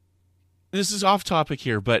this is off topic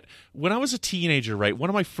here, but when I was a teenager, right, one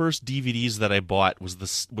of my first DVDs that I bought was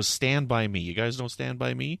Stand By Me. You guys know Stand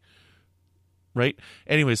By Me? Right?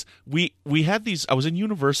 Anyways, we had these, I was in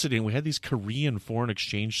university and we had these Korean foreign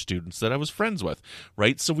exchange students that I was friends with,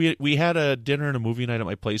 right? So we had a dinner and a movie night at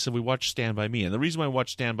my place and we watched Stand By Me. And the reason why I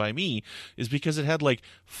watched Stand By Me is because it had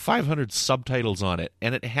 500 subtitles on it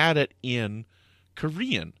and it had it in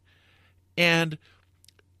Korean. And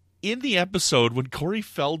in the episode when Corey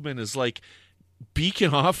Feldman is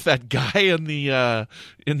beaking off that guy in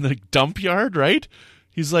the dump yard, right?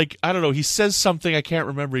 He's like, I don't know, he says something I can't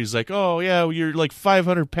remember. He's like, "Oh yeah, you're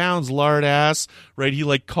 500 pounds, lard ass," right?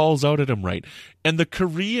 He calls out at him, right? And the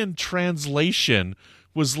Korean translation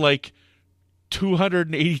was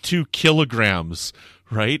 282 kilograms,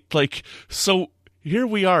 right? So here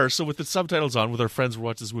we are. So with the subtitles on, with our friends, we're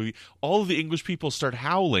watching this movie. All of the English people start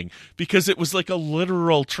howling because it was a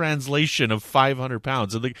literal translation of 500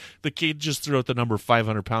 pounds. And the kid just threw out the number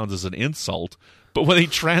 500 pounds as an insult. But when they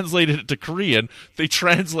translated it to Korean, they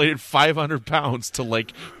translated 500 pounds to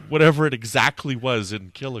whatever it exactly was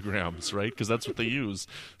in kilograms, right? Because that's what they use.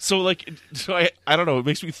 So I don't know. It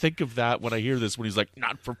makes me think of that when I hear this. When he's like,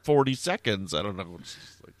 "Not for 40 seconds." I don't know. It's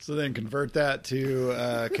just So then convert that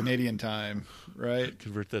to Canadian time, right?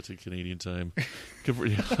 convert that to Canadian time.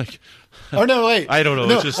 Oh no, wait. I don't know.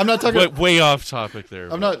 No, It's just I'm not talking. way off topic there.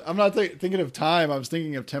 I'm not thinking of time. I was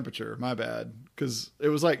thinking of temperature. My bad, because it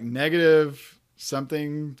was negative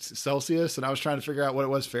something Celsius, and I was trying to figure out what it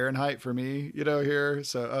was Fahrenheit for me, here.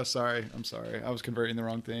 So, sorry. I'm sorry. I was converting the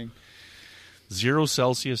wrong thing. 0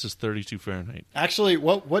 Celsius is 32 Fahrenheit. Actually,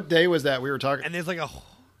 what day was that we were talking? And there's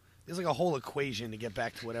a whole equation to get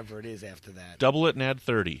back to whatever it is after that. Double it and add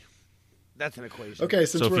 30. That's an equation. Okay,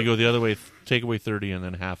 So if you go the other way, take away 30 and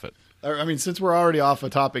then half it. I mean, since we're already off a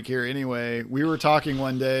topic here anyway, we were talking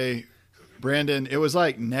one day, Brandon, it was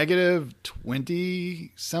negative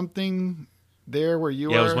 20 something there where you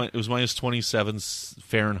were. Yeah, it was minus 27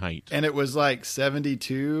 Fahrenheit. And it was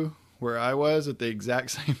 72 where I was at the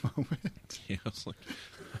exact same moment. Yeah, I was like,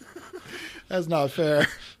 That's not fair.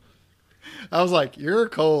 I was like, you're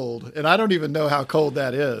cold. And I don't even know how cold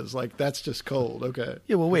that is. Like, that's just cold. Okay.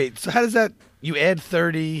 Yeah, well, wait. So how does that? You add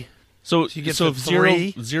 30. so you get so to if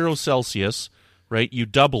 3? zero Celsius, right? You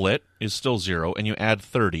double it is still 0, and you add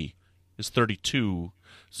 30 is 32.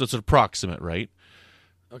 So it's an approximate, right?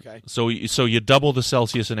 Okay. So you double the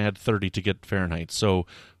Celsius and add 30 to get Fahrenheit. So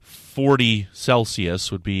 40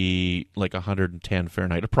 Celsius would be like 110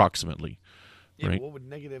 Fahrenheit, approximately. Yeah, right. but what would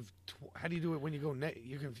negative? How do you do it when you go net?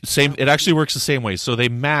 You can Same. It actually works the same way. So they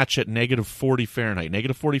match at negative 40 Fahrenheit.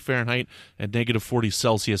 Negative 40 Fahrenheit and negative 40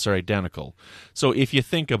 Celsius are identical. So if you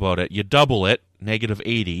think about it, you double it, negative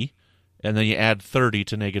 80, and then you add 30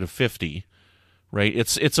 to negative 50. Right.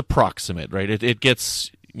 It's approximate. Right. It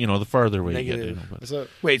gets, the farther away Negative. you get. But. So,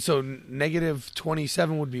 wait. So negative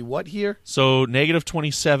 27 would be what here? So negative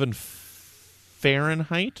 27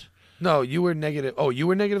 Fahrenheit. No, you were negative. Oh, you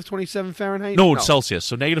were negative 27 Fahrenheit. No, it's Celsius.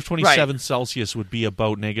 So negative 27 Right. Celsius would be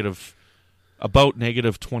about negative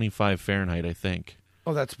 25 Fahrenheit, I think.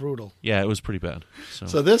 Oh, that's brutal. Yeah, it was pretty bad.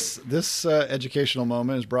 so this educational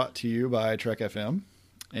moment is brought to you by Trek FM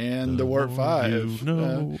and the Warp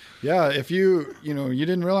 5. Yeah, if you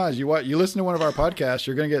didn't realize you listen to one of our podcasts,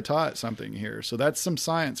 you're going to get taught something here. So that's some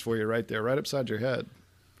science for you right there, right upside your head.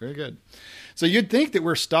 Very good. So you'd think that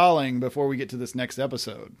we're stalling before we get to this next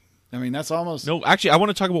episode. I mean, that's almost... No, actually, I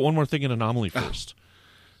want to talk about one more thing in Anomaly first.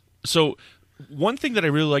 So, one thing that I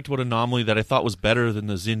really liked about Anomaly that I thought was better than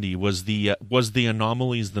the Xindi was the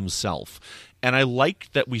anomalies themselves. And I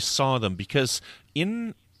liked that we saw them because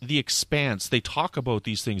in The Expanse, they talk about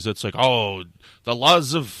these things. It's like, oh, the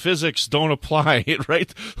laws of physics don't apply,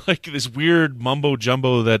 right? Like this weird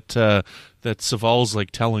mumbo-jumbo that Saval's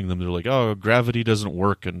like telling them. They're like, oh, gravity doesn't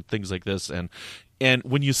work and things like this. And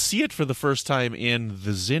when you see it for the first time in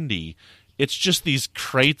the Xindi, it's just these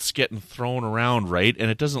crates getting thrown around, right?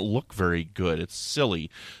 And it doesn't look very good. It's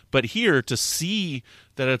silly. But here, to see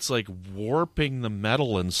that it's like warping the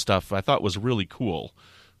metal and stuff, I thought was really cool.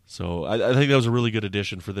 So I think that was a really good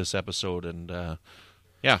addition for this episode. And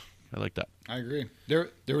yeah, I like that. I agree.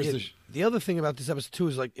 There was the other thing about this episode, too,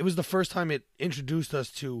 is like it was the first time it introduced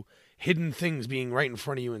us to hidden things being right in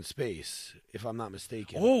front of you in space, if I'm not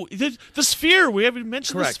mistaken. Oh, the sphere! We haven't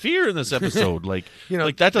mentioned Correct. the sphere in this episode. Like,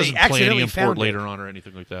 like that doesn't they play any accidentally import found it. later on or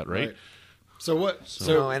anything like that, right? So what?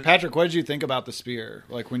 and- Patrick, what did you think about the spear?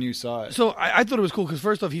 Like when you saw it? So I thought it was cool because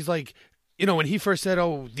first off, he's like, when he first said,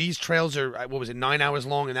 "Oh, these trails are 9 hours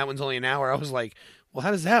long and that one's only an hour," I was like, "Well, how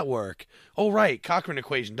does that work?" Oh, right, Cochrane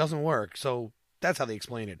equation doesn't work, so that's how they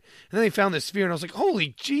explain it. And then they found this sphere, and I was like,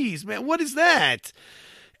 "Holy jeez, man, what is that?"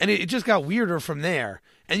 And it just got weirder from there.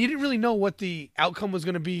 And you didn't really know what the outcome was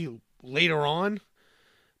going to be later on,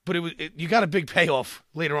 but you got a big payoff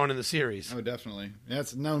later on in the series. Oh, definitely.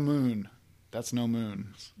 That's no moon. That's no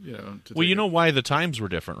moon. Well, you know why the times were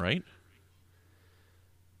different, right?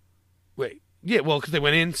 Wait, yeah, well, because they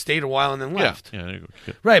went in, stayed a while, and then left. Yeah, there you go.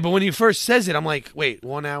 Good. Right, but when he first says it, I'm like, wait,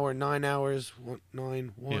 1 hour, 9 hours,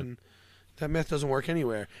 1. Yeah. That math doesn't work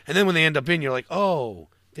anywhere. And then when they end up in, you're like, oh,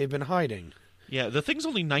 they've been hiding. Yeah, the thing's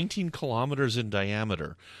only 19 kilometers in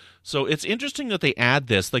diameter. So it's interesting that they add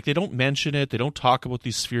this. Like, they don't mention it. They don't talk about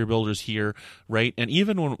these sphere builders here, right? And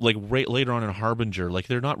even when, like, right later on in Harbinger, like,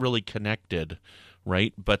 they're not really connected,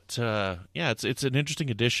 right? But, yeah, it's an interesting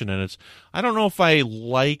addition. And I don't know if I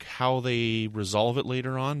like how they resolve it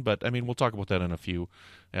later on, but, I mean, we'll talk about that in a few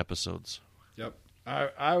episodes. Yep. I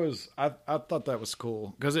thought that was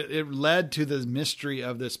cool because it led to the mystery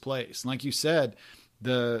of this place. And like you said,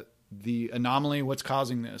 the anomaly, what's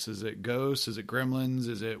causing this? Is it ghosts? Is it gremlins?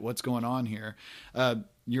 Is it what's going on here?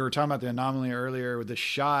 You were talking about the anomaly earlier with the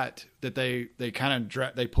shot that they kind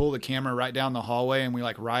of they pull the camera right down the hallway and we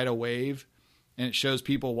like ride a wave and it shows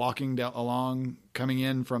people walking down along, coming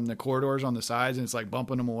in from the corridors on the sides and it's like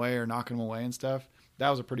bumping them away or knocking them away and stuff. That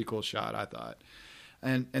was a pretty cool shot, I thought.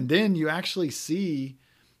 And then you actually see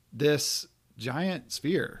this giant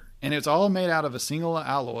sphere and it's all made out of a single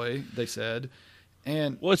alloy, they said.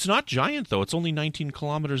 And well, it's not giant, though. It's only 19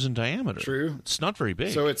 kilometers in diameter. True. It's not very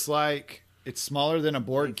big. So it's like, it's smaller than a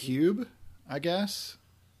Borg cube, I guess.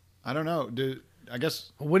 I don't know. I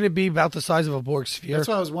guess. Wouldn't it be about the size of a Borg sphere? That's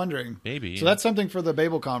what I was wondering. Maybe. So that's something for the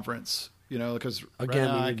Babel conference, because. Again,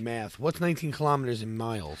 right now, we need math. What's 19 kilometers in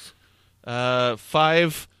miles?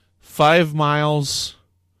 5 miles.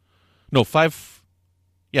 No, 5.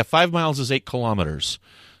 Yeah, 5 miles is 8 kilometers.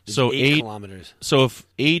 So 8 kilometers. So if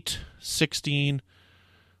 8, 16,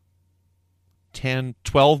 10,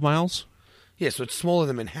 12 miles? Yeah, so it's smaller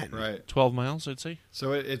than Manhattan. Right. 12 miles, I'd say.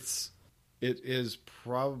 So it's it is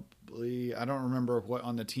probably, I don't remember what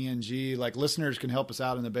on the TNG, like listeners can help us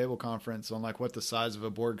out in the Babel conference on like what the size of a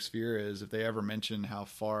Borg sphere is, if they ever mention how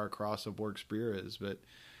far across a Borg sphere is. But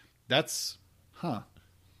that's,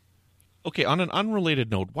 Okay, on an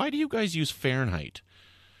unrelated note, why do you guys use Fahrenheit?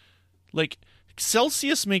 Like,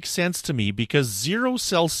 Celsius makes sense to me because 0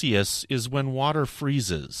 Celsius is when water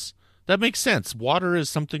freezes. That makes sense. Water is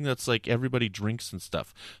something that's like everybody drinks and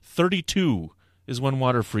stuff. 32 is when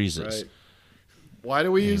water freezes. right. Why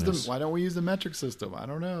do we use the? Why don't we use the metric system? I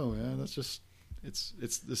don't know. Yeah, that's just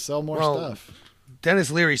it's to sell more stuff.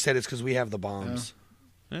 Dennis Leary said it's because we have the bombs.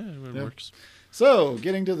 Yeah, it works. So,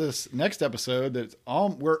 getting to this next episode that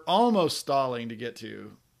we're almost stalling to get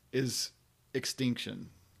to is Extinction.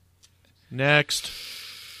 Next.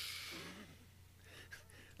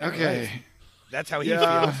 Okay. That's how he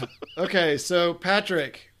feels. Okay, so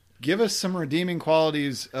Patrick, give us some redeeming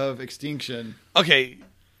qualities of Extinction. Okay.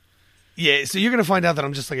 Yeah, so you're going to find out that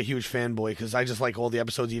I'm just like a huge fanboy because I just like all the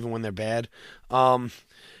episodes even when they're bad.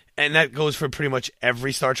 And that goes for pretty much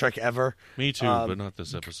every Star Trek ever. Me too, but not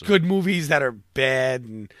this episode. Good movies that are bad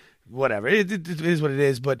and whatever. It is what it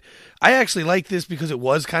is. But I actually like this because it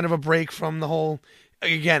was kind of a break from the whole...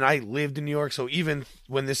 Again, I lived in New York, so even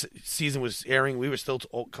when this season was airing, we were still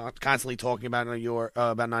constantly talking about New York,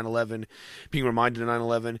 about 9/11, being reminded of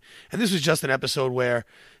 9/11. And this was just an episode where,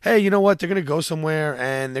 hey, you know what? They're going to go somewhere,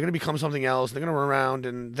 and they're going to become something else. They're going to run around,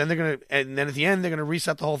 and then at the end, they're going to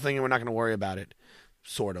reset the whole thing, and we're not going to worry about it,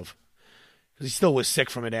 sort of. Because he still was sick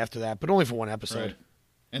from it after that, but only for one episode. Right.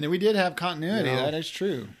 And then we did have continuity. You know? That is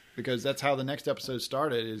true. Because that's how the next episode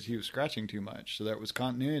started, is he was scratching too much. So that was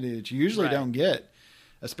continuity that you usually don't get.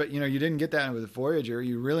 You know, you didn't get that with Voyager.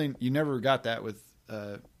 You never got that with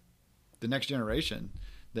the Next Generation.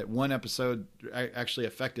 That one episode actually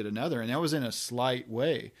affected another, and that was in a slight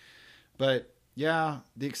way. But yeah,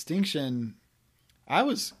 the Extinction. I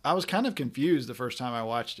was kind of confused the first time I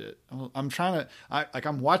watched it. I'm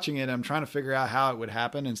watching it. I'm trying to figure out how it would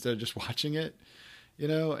happen instead of just watching it. You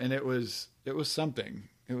know, and it was something.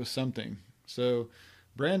 It was something. So,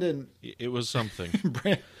 Brandon, it was something.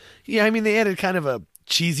 Yeah, I mean, they added kind of a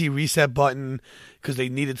cheesy reset button because they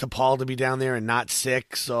needed T'Pol to be down there and not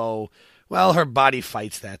sick. So, well, her body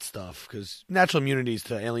fights that stuff because natural immunities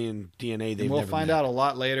to alien DNA. We'll find out a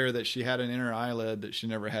lot later that she had an inner eyelid that she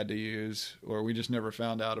never had to use, or we just never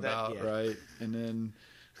found out about, right? And then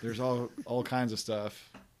there's all kinds of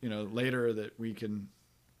stuff, you know, later that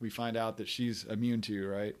we find out that she's immune to,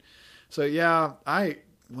 right? So yeah,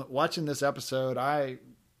 watching this episode, I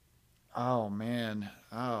don't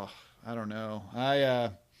know.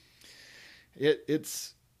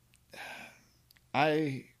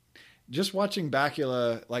 Just watching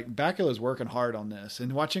Bakula, like Bakula's working hard on this,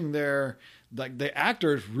 and watching the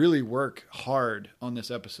actors really work hard on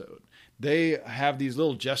this episode. They have these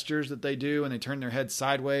little gestures that they do, and they turn their head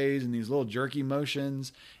sideways, and these little jerky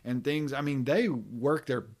motions and things. I mean, they work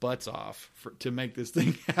their butts off to make this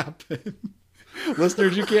thing happen.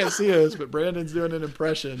 Listeners, you can't see us, but Brandon's doing an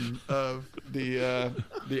impression of the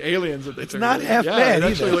aliens that they. It's not half bad.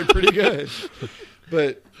 It actually looked pretty good.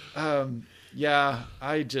 But yeah,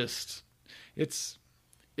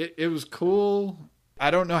 it was cool.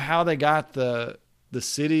 I don't know how they got the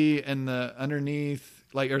city and the underneath.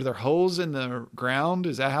 Like, are there holes in the ground?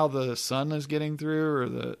 Is that how the sun is getting through, or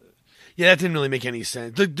the? Yeah, that didn't really make any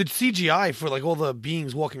sense. The CGI for like all the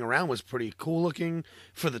beings walking around was pretty cool looking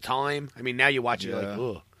for the time. I mean, now you watch it, you're like,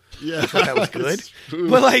 ugh. Yeah, I thought that was good.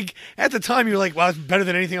 But like at the time, you're like, well, it's better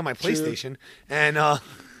than anything on my PlayStation. And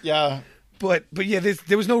yeah, but yeah,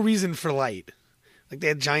 there was no reason for light. Like they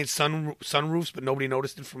had giant sunroofs, but nobody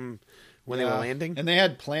noticed it from when they were landing. And they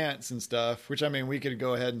had plants and stuff, which I mean, we could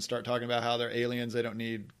go ahead and start talking about how they're aliens. They don't,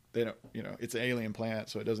 you know, it's an alien plant,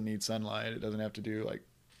 so it doesn't need sunlight. It doesn't have to do like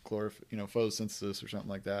photosynthesis or something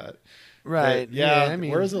like that. Right. But, yeah. I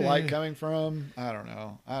mean, where's the light coming from? I don't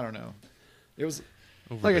know. It was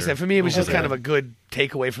like I said, for me, it was just kind of a good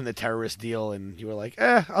takeaway from the terrorist deal, and you were like,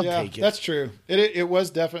 I'll take it. That's true. It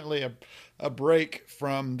was definitely a break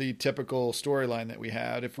from the typical storyline that we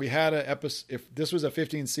had. If we had if this was a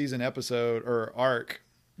 15 season episode or arc,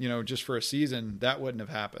 you know, just for a season, that wouldn't have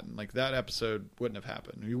happened. Like that episode wouldn't have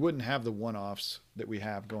happened. We wouldn't have the one-offs that we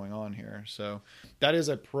have going on here. So that is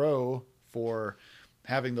a pro for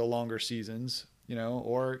having the longer seasons, you know,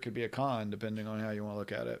 or it could be a con depending on how you want to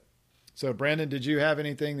look at it. So Brandon, did you have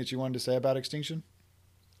anything that you wanted to say about Extinction?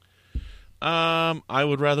 I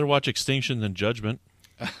would rather watch Extinction than Judgment.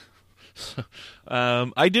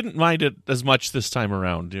 I didn't mind it as much this time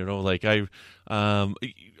around, you know, like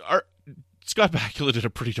Scott Bakula did a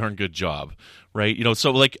pretty darn good job, right? You know,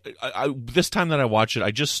 so like this time that I watched it,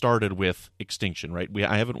 I just started with Extinction, right?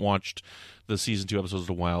 I haven't watched the season 2 episodes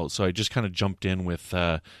in a while, so I just kind of jumped in with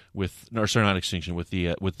not Extinction, with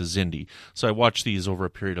the Zindi. So I watched these over a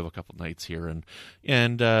period of a couple nights here, and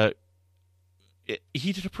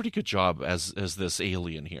he did a pretty good job as this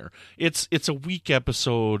alien here. It's a weak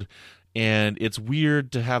episode, and it's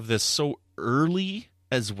weird to have this so early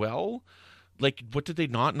as well. Like, what did they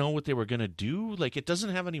not know what they were going to do? Like, it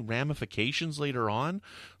doesn't have any ramifications later on.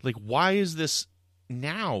 Like, why is this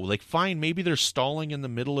now? Like, fine, maybe they're stalling in the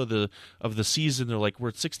middle of the season. They're like, we're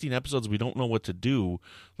at 16 episodes, we don't know what to do.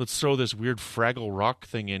 Let's throw this weird Fraggle Rock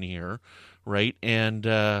thing in here, right? And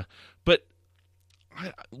but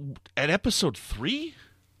at episode 3,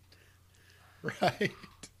 Right.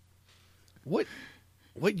 What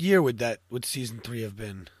year would season 3 have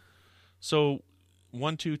been? So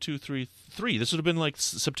 1, 2, 2, 3, 3. This would have been like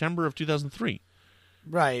September of 2003.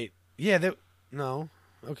 Right. Yeah. No.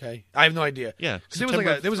 Okay. I have no idea. Yeah.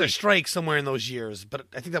 Because there was a strike somewhere in those years, but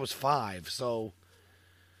I think that was 5. So.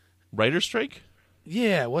 Writer strike?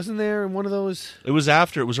 Yeah, wasn't there in one of those? It was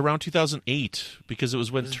after. It was around 2008 because it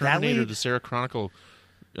was when Was that Terminator: late? The Sarah Chronicle.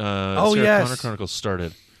 Oh, Sarah yes. Connor Chronicles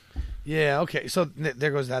started. Yeah. Okay. So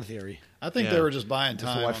there goes that theory. I think Yeah. they were just buying That's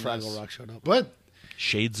time why on Fraggle this. Rock showed up. But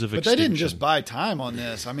Shades of they Extinction. didn't just buy time on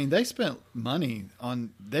this. I mean, they spent money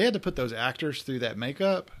on. They had to put those actors through that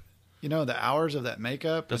makeup. You know, the hours of that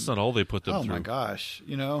makeup. That's not all they put them Oh through. my gosh!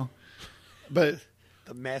 You know, but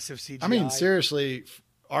The massive CGI. I mean, seriously,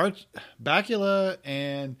 Bakula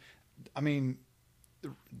and I mean,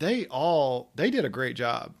 they did a great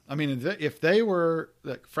job. I mean, if they were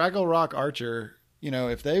like Fraggle Rock Archer, you know,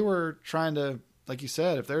 if they were trying to, like you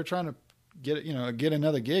said, if they were trying to get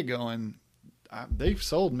another gig going, they've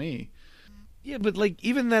sold me. Yeah, but like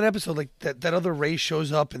even that episode, like that other race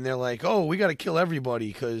shows up and they're like, "Oh, we got to kill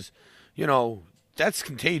everybody because, you know, that's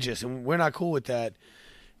contagious and we're not cool with that."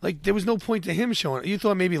 Like there was no point to him showing. You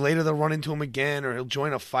thought maybe later they'll run into him again, or he'll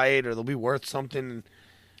join a fight, or they'll be worth something.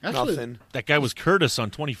 Actually, Nothing. That guy was Curtis on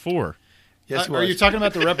 24. Yes, he are was. you talking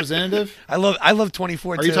about the representative? I love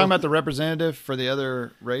 24. Are you talking about the representative for the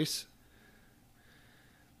other race?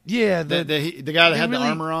 Yeah, The guy that they had really- the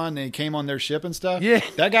armor on and he came on their ship and stuff? Yeah.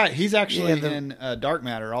 That guy, he's actually Yeah, in Dark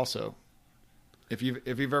Matter also. If you've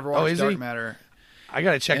ever Oh, watched is Dark he? Matter. I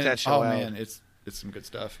gotta check And- that show out. man, it's some good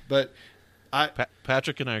stuff. But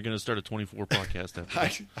Patrick and I are going to start a 24 podcast after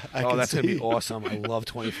this. I Oh, can that's gonna be see- awesome. I love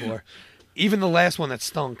 24. Even the last one that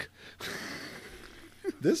stunk.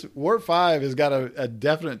 This Warp 5 has got a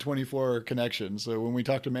definite 24 connection. So when we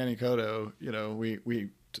talked to Manny Cotto, you know, we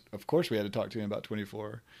of course we had to talk to him about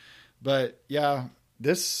 24. But yeah,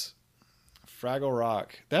 this Fraggle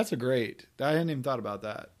Rock, that's a great. I hadn't even thought about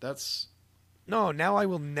that. That's No, now I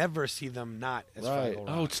will never see them not as Right. Fraggle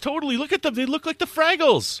Rock. Oh, it's totally. Look at them. They look like the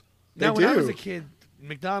Fraggles. Now, They when I was do. a kid,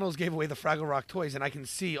 McDonald's gave away the Fraggle Rock toys, and I can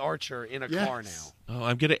see Archer in a Yes. car now. Oh,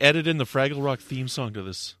 I'm going to edit in the Fraggle Rock theme song to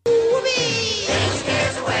this.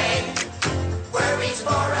 Scares away. Worries for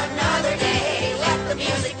another day. Let the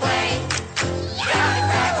music play. Down in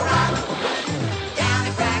Fraggle Rock. Down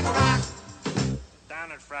in Fraggle Rock.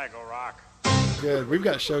 Down at Fraggle Rock. good. We've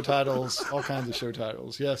got show titles, all kinds of show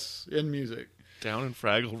titles. Yes, in music. Down in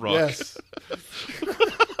Fraggle Rock. Yes.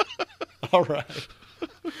 All right.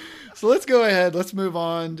 So let's go ahead. Let's move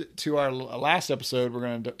on to our last episode we're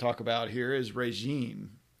going to talk about here is Regine.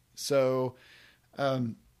 So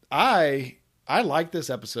I like this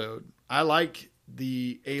episode. I like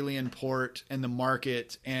the alien port and the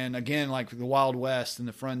market and, again, like the Wild West and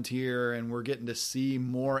the frontier, and we're getting to see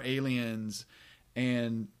more aliens,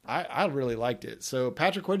 and I really liked it. So,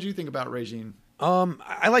 Patrick, what did you think about Regine?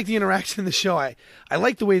 I like the interaction in the show. I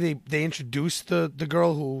like the way they introduced the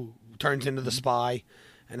girl who turns into the spy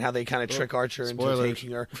and how they kind of trick Archer into spoilers.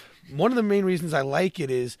 taking her. One of the main reasons I like it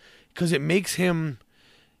is because it makes him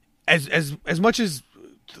as much as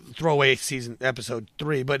throwaway season episode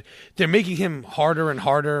 3, but they're making him harder and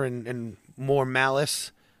harder and more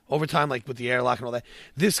malice over time, like with the airlock and all that.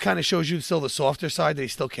 This kind of shows you still the softer side that he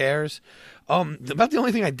still cares. About the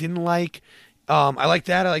only thing I didn't like. I like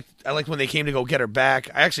that. I liked when they came to go get her back.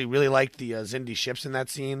 I actually really liked the Zindi ships in that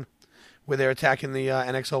scene where they're attacking the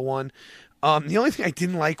NX-01. The only thing I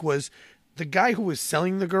didn't like was the guy who was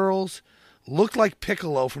selling the girls looked like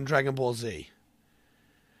Piccolo from Dragon Ball Z.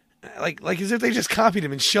 Like as if they just copied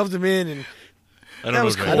him and shoved him in. And that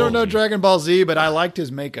was cool. I don't know Dragon Ball Z, but I liked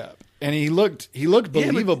his makeup, and he looked but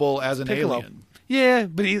believable as an Piccolo. alien. Yeah,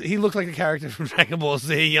 but he looked like a character from Dragon Ball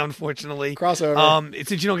Z, unfortunately. Crossover.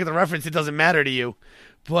 Since you don't get the reference, it doesn't matter to you.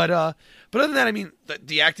 But other than that, I mean,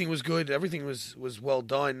 the acting was good. Everything was well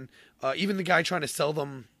done. Even the guy trying to sell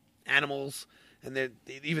them animals, and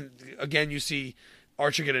even again, you see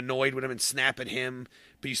Archer get annoyed with him and snap at him,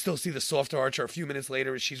 but you still see the softer Archer a few minutes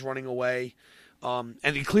later as she's running away.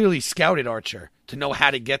 And he clearly scouted Archer to know how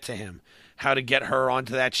to get to him, how to get her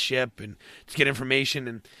onto that ship and to get information.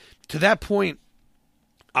 And to that point,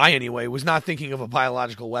 I, anyway, was not thinking of a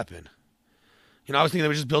biological weapon. You know, I was thinking they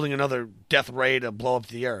were just building another death ray to blow up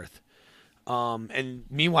the Earth. And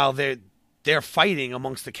meanwhile, they're fighting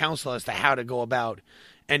amongst the council as to how to go about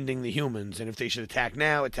ending the humans, and if they should attack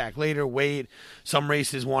now, attack later, wait. Some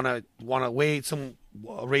races want to wait. Some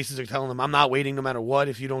races are telling them, "I'm not waiting no matter what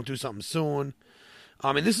if you don't do something soon."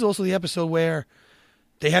 And this is also the episode where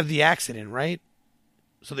they have the accident, right?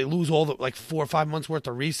 So they lose all the 4 or 5 months worth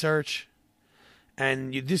of research,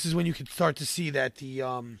 and this is when you can start to see that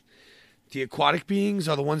the aquatic beings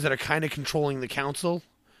are the ones that are kind of controlling the council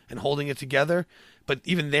and holding it together. But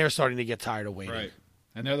even they're starting to get tired of waiting. Right.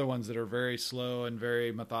 And they're the ones that are very slow and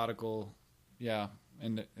very methodical. Yeah.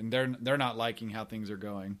 And they're not liking how things are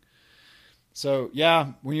going. So,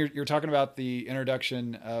 yeah, when you're talking about the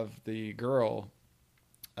introduction of the girl,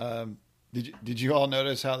 did you all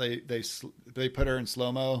notice how they put her in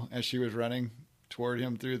slow-mo as she was running toward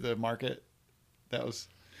him through the market? That was,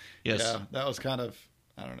 Yes. Yeah, that was kind of,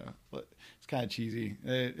 I don't know. It's kind of cheesy.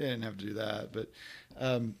 They didn't have to do that. But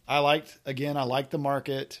I liked the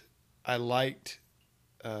market. I liked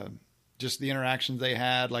just the interactions they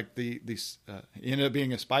had. Like he ended up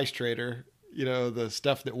being a spice trader, you know, the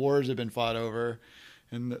stuff that wars have been fought over.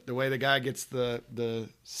 And the way the guy gets the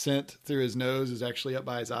scent through his nose is actually up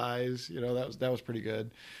by his eyes. You know, that was pretty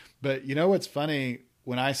good. But you know what's funny?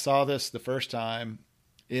 When I saw this the first time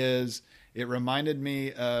is it reminded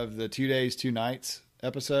me of the 2 Days, 2 Nights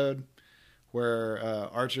episode where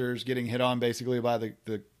Archer's getting hit on basically by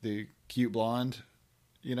the cute blonde,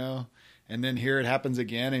 you know, and then here it happens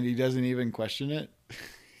again and he doesn't even question it,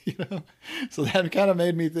 you know. So that kind of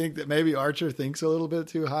made me think that maybe Archer thinks a little bit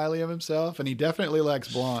too highly of himself, and he definitely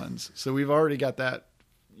likes blondes. So we've already got that,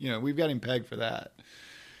 you know, we've got him pegged for that.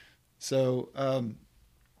 So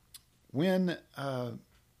when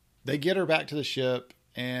they get her back to the ship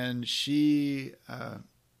and they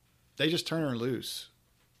just turn her loose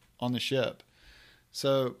on the ship.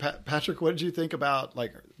 So Patrick, what did you think about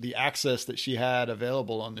like the access that she had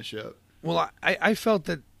available on the ship? Well, I felt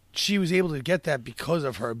that she was able to get that because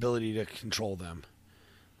of her ability to control them.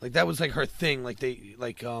 Like that was like her thing. Like they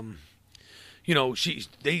you know,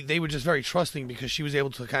 they were just very trusting because she was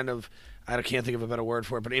able to kind of, I can't think of a better word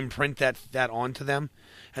for it, but imprint that onto them.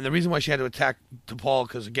 And the reason why she had to attack T'Pol,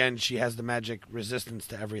 because again, she has the magic resistance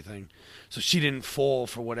to everything. So she didn't fall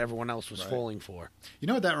for what everyone else was falling for. You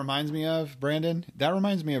know what that reminds me of, Brandon? That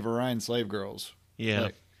reminds me of Orion Slave Girls. Yeah,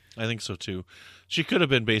 I think so too. She could have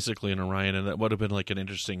been basically an Orion, and that would have been like an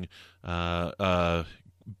interesting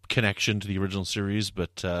connection to the original series.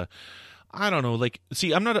 But I don't know. Like,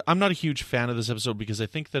 see, I'm not a huge fan of this episode because I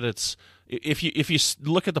think that it's if you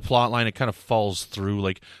look at the plot line, it kind of falls through.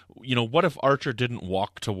 Like, you know, what if Archer didn't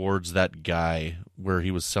walk towards that guy where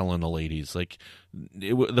he was selling the ladies? Like,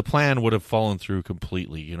 the plan would have fallen through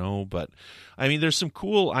completely, you know. But I mean, there's some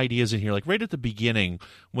cool ideas in here. Like right at the beginning,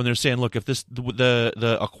 when they're saying, "Look, if this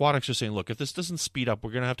the aquatics are saying, look, if this doesn't speed up,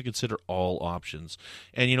 we're going to have to consider all options."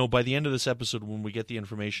 And you know, by the end of this episode, when we get the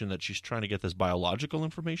information that she's trying to get this biological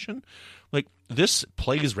information, like this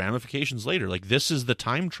plays ramifications later. Like this is the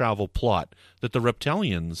time travel plot that the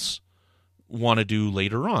reptilians want to do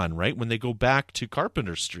later on, right? When they go back to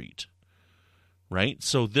Carpenter Street. Right,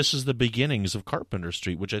 so this is the beginnings of Carpenter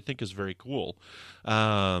Street, which I think is very cool. You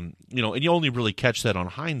know, and you only really catch that on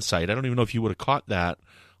hindsight. I don't even know if you would have caught that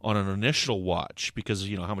on an initial watch because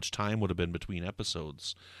you know how much time would have been between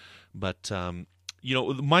episodes. But you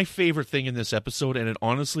know, my favorite thing in this episode, and it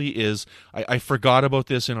honestly is, I forgot about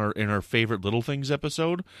this in our favorite little things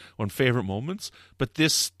episode on favorite moments. But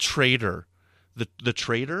this trader, the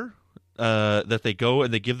trader that they go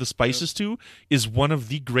and they give the spices to, is one of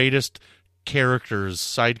the greatest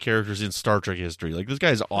side characters in Star Trek history. Like this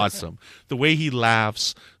guy's awesome. The way he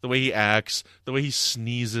laughs, the way he acts, the way he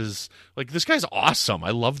sneezes. Like this guy's awesome. I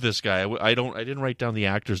love this guy. I didn't write down the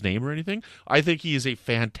actor's name or anything. I think he is a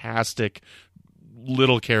fantastic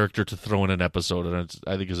little character to throw in an episode, and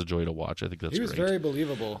I think it's a joy to watch. I think that's great. He was very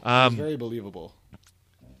believable. He was very believable.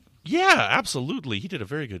 Yeah, absolutely. He did a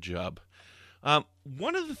very good job.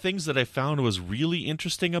 One of the things that I found was really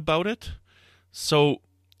interesting about it. So,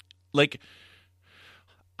 like,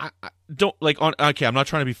 I don't like on. Okay, I'm not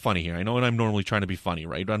trying to be funny here. I know, and I'm normally trying to be funny,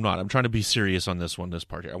 right? I'm not. I'm trying to be serious on this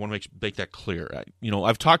part here. I want to make that clear. You know,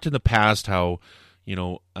 I've talked in the past how,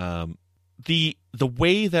 The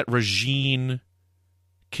way that Regine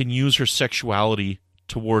can use her sexuality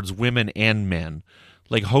towards women and men.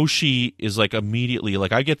 Like Hoshi is like immediately,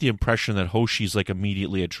 like I get the impression that Hoshi's like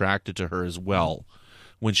immediately attracted to her as well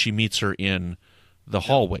when she meets her in the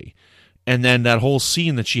hallway. And then that whole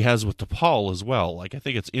scene that she has with T'Pol as well. Like I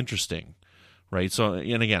think it's interesting, right? So,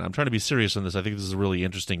 and again, I'm trying to be serious on this. I think this is a really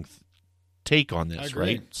interesting take on this,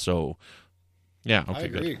 right? So, yeah, okay, I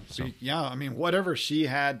agree. good. So, yeah, I mean, whatever she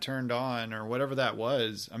had turned on or whatever that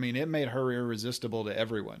was, I mean, it made her irresistible to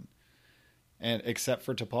everyone, and except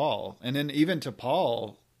for T'Pol. And then even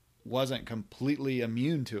T'Pol wasn't completely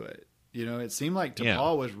immune to it. It seemed like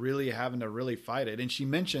T'Pol was really having to really fight it. And she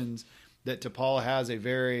mentions that T'Pol has a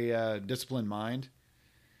very disciplined mind,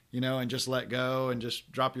 and just let go and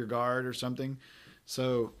just drop your guard or something.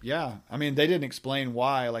 So, yeah, I mean, they didn't explain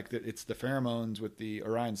why, like it's the pheromones with the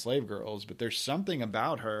Orion slave girls, but there's something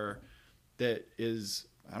about her that is,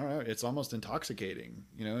 I don't know, it's almost intoxicating.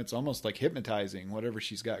 It's almost like hypnotizing, whatever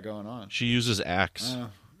she's got going on. she uses Axe.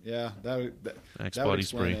 Yeah, that Axe would body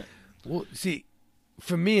explain spray. it. Well, see,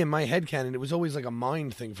 for me in my headcanon, it was always like a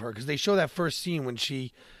mind thing for her because they show that first scene when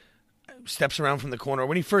she steps around from the corner,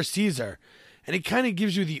 when he first sees her, and it kind of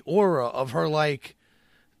gives you the aura of her like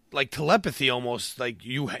telepathy almost, like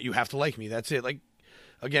you have to like me, that's it. Like,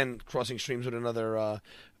 again, crossing streams with another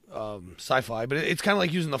sci-fi, but it's kind of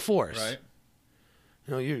like using the Force, Right.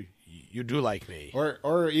 You do like me,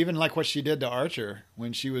 Or even like what she did to Archer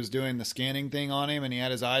when she was doing the scanning thing on him and he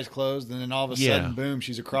had his eyes closed, and then all of a sudden, boom,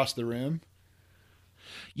 she's across the room.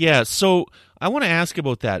 Yeah, so I want to ask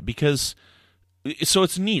about that because so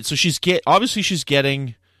it's neat. So obviously she's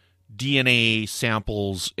getting DNA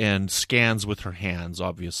samples and scans with her hands,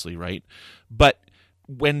 obviously, right? But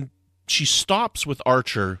when she stops with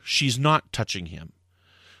Archer, she's not touching him.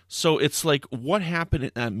 So it's like, what happened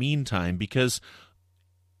in that meantime? Because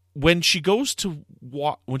when she goes to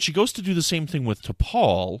do the same thing with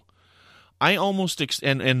T'Pol, I almost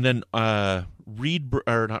and then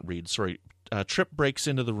Trip breaks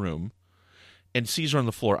into the room and sees her on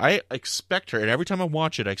the floor. I expect her, and every time I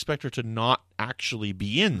watch it, I expect her to not actually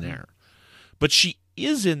be in there. But she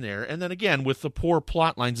is in there, and then again, with the poor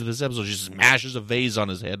plot lines of this episode, she just smashes a vase on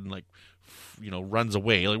his head and, like, runs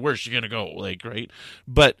away. Like, where's she going to go? Like, right?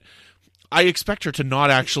 But I expect her to not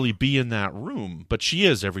actually be in that room, but she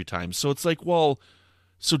is every time. So it's like, well,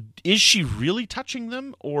 so is she really touching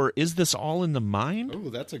them, or is this all in the mind? Oh,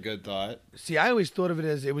 that's a good thought. See, I always thought of it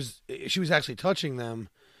as she was actually touching them,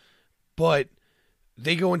 but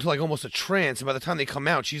they go into like almost a trance, and by the time they come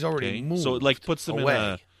out, she's already moved. So it like puts them away. in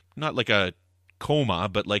a, not like a coma,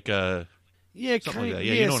 but like a something like that.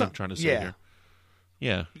 Yeah, you know what I'm trying to say here.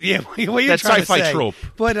 Yeah, yeah. What you're that trying sci-fi to say. trope.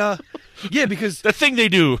 But yeah, because the thing they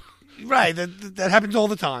do, right? That happens all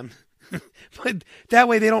the time. But that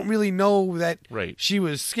way, they don't really know that she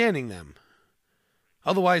was scanning them.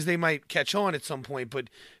 Otherwise, they might catch on at some point. But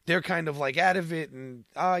they're kind of like out of it, and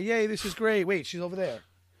yay, this is great. Wait, she's over there.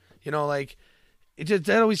 Like it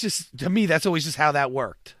just to me, that's always just how that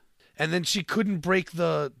worked. And then she couldn't break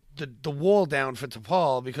the wall down for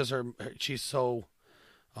T'Pol because she's so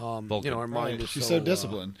her mind is she's so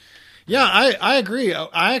disciplined. Yeah, I agree.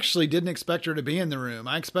 I actually didn't expect her to be in the room.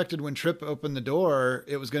 I expected when Trip opened the door,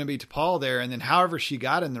 it was going to be T'Pol there, and then however she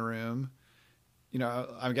got in the room,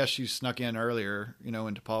 I guess she snuck in earlier,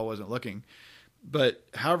 when T'Pol wasn't looking. But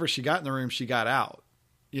however she got in the room, she got out.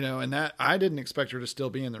 And that I didn't expect her to still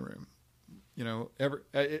be in the room.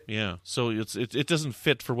 So it doesn't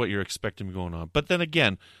fit for what you're expecting going on. But then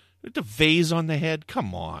again, the vase on the head,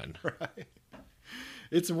 come on. Right.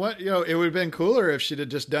 It's what, it would have been cooler if she'd have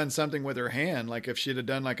just done something with her hand, like if she'd have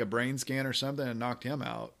done like a brain scan or something and knocked him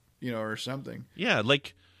out, or something. Yeah,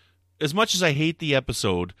 like as much as I hate the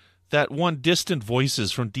episode, that one Distant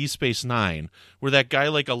Voices from D Space Nine, where that guy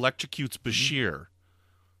like electrocutes Bashir,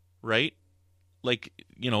 right? Like,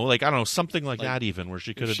 I don't know, something like that even, where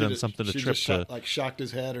she could have done something to Trip to... like shocked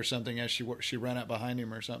his head or something as she ran out behind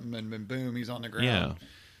him or something, and then boom, he's on the ground. Yeah.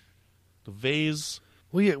 The vase...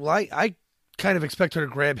 Well, yeah, I kind of expect her to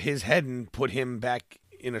grab his head and put him back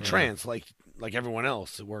in a trance like everyone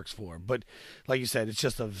else it works for. But like you said, it's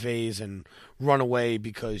just a vase and run away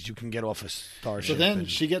because you can get off a starship. So then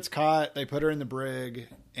she gets caught, they put her in the brig,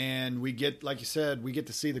 and we get, like you said, we get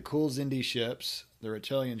to see the cool Xindi ships, the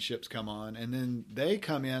reptilian ships come on, and then they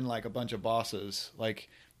come in like a bunch of bosses. Like,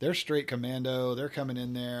 they're straight commando, they're coming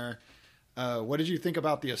in there. What did you think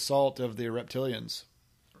about the assault of the reptilians,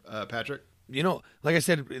 Patrick? Like I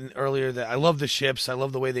said earlier, that I love the ships. I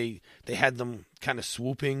love the way they had them kind of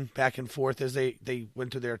swooping back and forth as they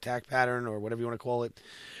went through their attack pattern or whatever you want to call it.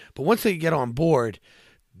 But once they get on board,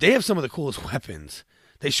 they have some of the coolest weapons.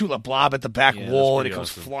 They shoot a blob at the back Yeah, wall, that's and it pretty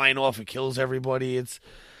comes awesome. flying off and kills everybody. It's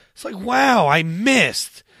like, wow, I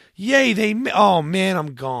missed. Yay, oh, man,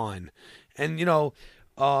 I'm gone. And,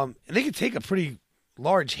 and they can take a pretty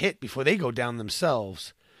large hit before they go down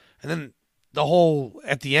themselves. And then the whole,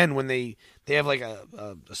 at the end, when they have like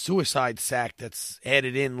a suicide sack that's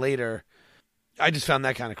added in later, I just found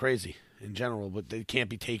that kind of crazy in general, but they can't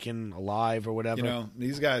be taken alive or whatever.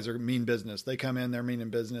 These guys are mean business. They come in, they're mean in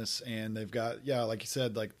business, and they've got, like you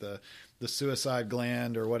said, like the suicide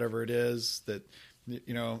gland or whatever it is that,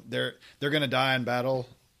 they're going to die in battle,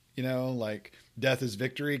 like death is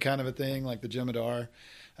victory kind of a thing, like the Jemadar.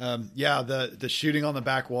 The shooting on the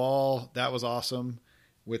back wall, that was awesome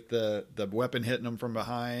with the weapon hitting them from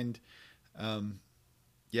behind. I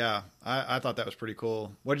thought that was pretty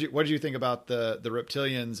cool. What did you think about the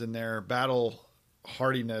reptilians and their battle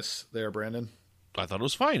hardiness there, Brandon? I thought it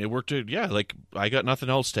was fine. It worked. Like I got nothing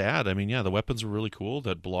else to add. I mean, the weapons were really cool.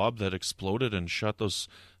 That blob that exploded and shot those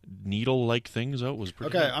needle-like things out was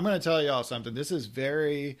pretty. Okay, cool. I'm going to tell y'all something. This is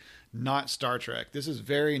very not Star Trek. This is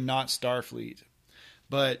very not Starfleet.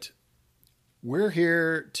 But we're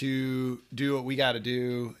here to do what we got to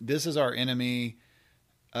do. This is our enemy.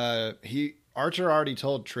 Archer already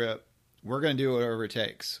told Trip, we're going to do whatever it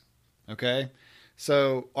takes. Okay?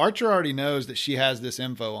 So Archer already knows that she has this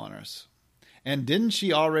info on us. And didn't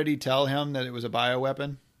she already tell him that it was a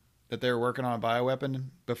bioweapon? That they were working on a bioweapon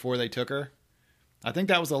before they took her? I think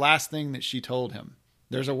that was the last thing that she told him.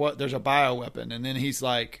 There's a bioweapon. And then he's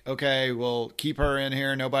like, okay, well, keep her in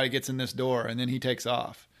here. Nobody gets in this door. And then he takes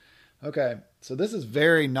off. Okay. So this is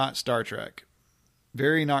very not Star Trek.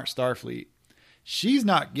 Very not Starfleet. She's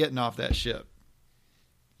not getting off that ship.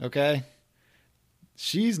 Okay?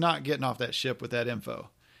 She's not getting off that ship with that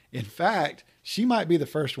info. In fact, she might be the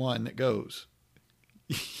first one that goes.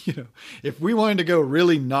 If we wanted to go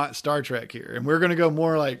really not Star Trek here, and we're going to go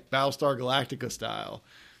more like Battlestar Galactica style,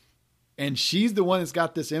 and she's the one that's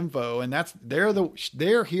got this info, and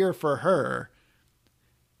they're here for her.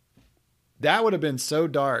 That would have been so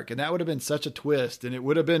dark, and that would have been such a twist, and it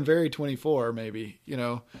would have been very 24 maybe,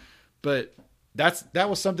 but that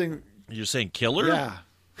was something. You're saying killer? Yeah.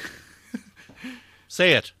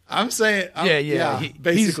 Say it. I'm saying,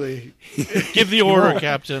 basically. Give the order,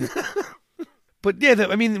 Captain. But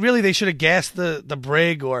really, they should have gassed the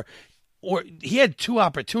brig, or he had two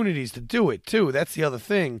opportunities to do it too. That's the other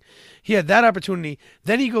thing. He had that opportunity.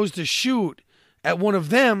 Then he goes to shoot at one of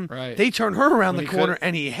them. Right. They turn her around the corner,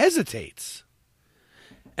 and he hesitates.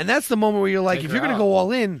 And that's the moment where you're like, if you're going to go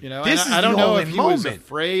all in, this is I don't the know all if in he moment. was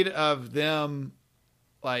afraid of them,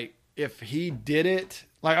 like if he did it.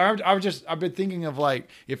 Like I've been thinking of like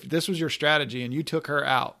if this was your strategy and you took her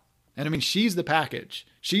out, and I mean she's the package,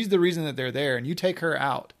 she's the reason that they're there, and you take her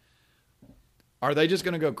out. Are they just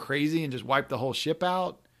going to go crazy and just wipe the whole ship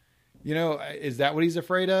out? Is that what he's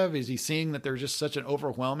afraid of? Is he seeing that there's just such an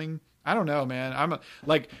overwhelming? I don't know, man.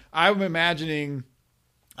 I'm imagining.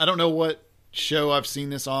 I don't know what show I've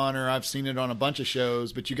seen this on, or I've seen it on a bunch of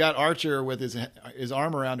shows, but you got Archer with his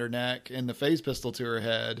arm around her neck and the phase pistol to her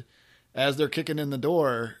head as they're kicking in the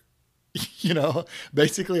door,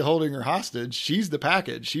 basically holding her hostage. She's the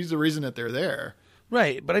package. She's the reason that they're there.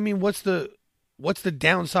 Right. But I mean, what's the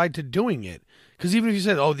downside to doing it? Because even if you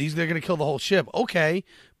said, they're going to kill the whole ship. Okay.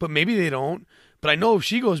 But maybe they don't. But I know if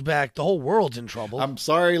she goes back, the whole world's in trouble. I'm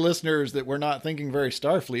sorry, listeners, that we're not thinking very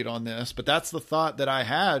Starfleet on this, but that's the thought that I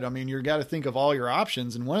had. I mean, you got to think of all your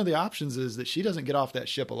options. And one of the options is that she doesn't get off that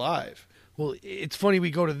ship alive. Well, it's funny we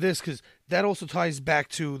go to this because that also ties back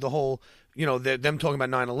to the whole, them talking about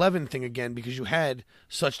 9/11 thing again, because you had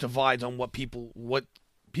such divides on what people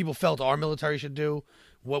felt our military should do,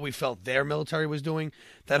 what we felt their military was doing.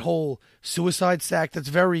 That whole suicide sack, that's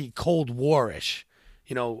very Cold War-ish,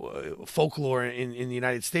 folklore in the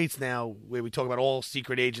United States now, where we talk about all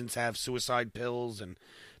secret agents have suicide pills, and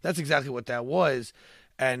that's exactly what that was.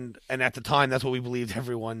 And at the time, that's what we believed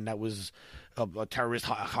everyone that was a terrorist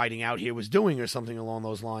hiding out here was doing, or something along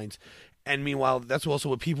those lines. And meanwhile, that's also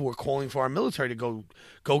what people were calling for our military to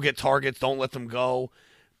go get targets, don't let them go.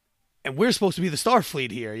 And we're supposed to be the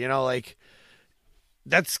Starfleet here,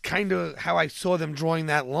 that's kind of how I saw them drawing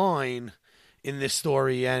that line in this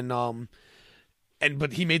story.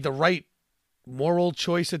 But he made the right moral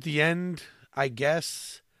choice at the end, I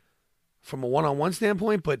guess, from a one-on-one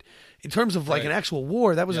standpoint. But in terms of like an actual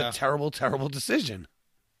war, that was a terrible, terrible decision.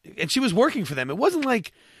 And she was working for them. It wasn't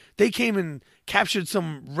like they came and captured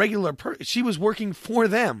some regular person. She was working for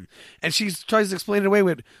them. And she tries to explain it away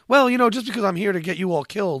with, just because I'm here to get you all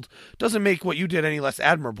killed doesn't make what you did any less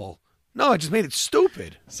admirable. No, it just made it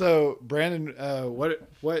stupid. So, Brandon,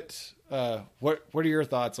 what What are your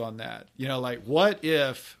thoughts on that? You know, like what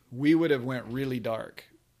if we would have went really dark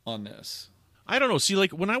on this? I don't know. See,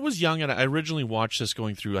 like when I was young and I originally watched this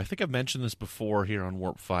going through, I think I've mentioned this before here on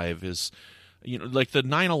Warp 5 is, you know, like the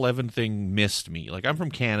 9/11 thing missed me. Like I'm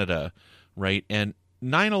from Canada, right? And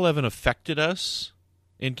 9/11 affected us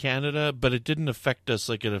in Canada, but it didn't affect us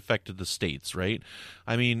like it affected the States, right?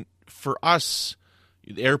 I mean, for us,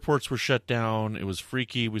 the airports were shut down. It was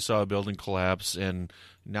freaky. We saw a building collapse, and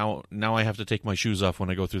now I have to take my shoes off when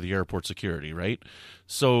I go through the airport security, right?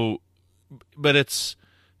 So, but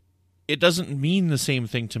it doesn't mean the same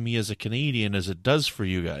thing to me as a Canadian as it does for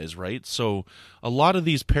you guys, right? So a lot of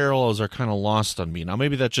these parallels are kind of lost on me. Now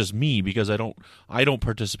maybe that's just me because I don't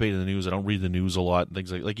participate in the news. I don't read the news a lot,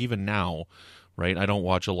 things like even now, right? I don't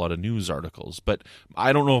watch a lot of news articles. But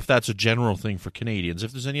I don't know if that's a general thing for Canadians.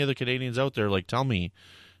 If there's any other Canadians out there, like tell me.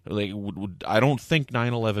 Like I don't think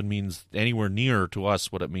 9/11 means anywhere near to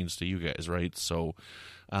us what it means to you guys, right? So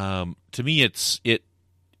to me it's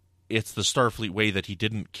the Starfleet way that he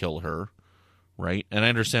didn't kill her, right? And I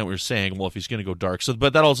understand what you're saying. Well, if he's going to go dark,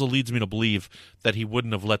 but that also leads me to believe that he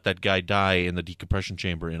wouldn't have let that guy die in the decompression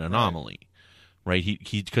chamber in Anomaly, right?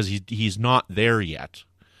 Because he's not there yet,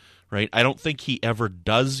 right? I don't think he ever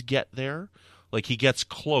does get there. Like he gets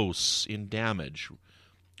close in Damage,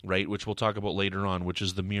 right? Which we'll talk about later on, which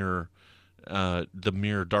is the mirror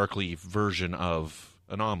Darkleaf version of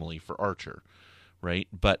Anomaly for Archer. Right,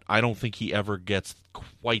 but I don't think he ever gets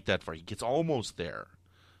quite that far. He gets almost there,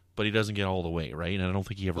 but he doesn't get all the way, right? And I don't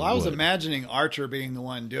think he ever Well, I was would. imagining Archer being the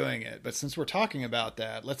one doing it, but since we're talking about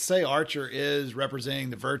that, let's say Archer is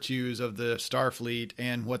representing the virtues of the Starfleet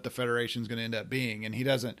and what the Federation is going to end up being, and he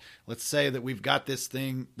doesn't. Let's say that we've got this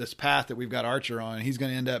path that we've got Archer on, and he's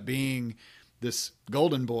going to end up being this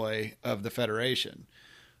golden boy of the Federation.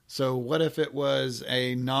 So what if it was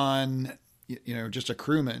a just a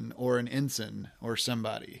crewman or an ensign or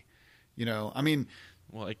somebody, I mean,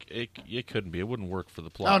 well, it couldn't be. It wouldn't work for the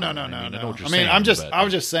plot. No. I know what you're I mean, saying, I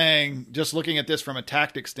was just saying, just looking at this from a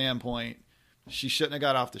tactic standpoint, she shouldn't have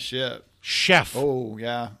got off the ship. Chef. Oh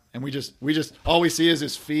yeah. And we just all we see is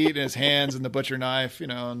his feet and his hands and the butcher knife,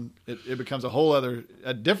 and it becomes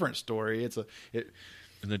a different story.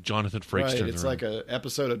 And then Jonathan Frakes turns it's around. like a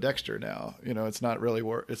episode of Dexter now. It's not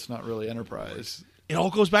really Enterprise. It all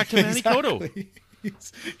goes back to Manny Koto.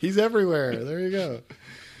 He's everywhere. There you go.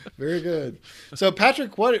 Very good. So,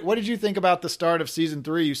 Patrick, what did you think about the start of season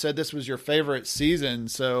 3? You said this was your favorite season.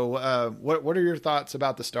 So, what are your thoughts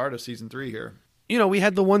about the start of season 3 here? We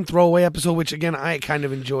had the one throwaway episode, which again I kind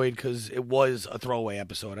of enjoyed because it was a throwaway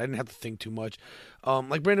episode. I didn't have to think too much.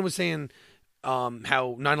 Like Brandon was saying,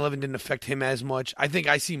 how 9/11 didn't affect him as much. I think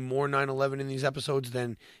I see more 9/11 in these episodes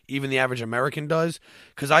than even the average American does,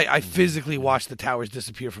 because I physically watched the towers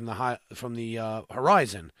disappear from the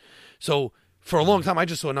horizon. So for a long time, I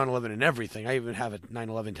just saw 9/11 in everything. I even have a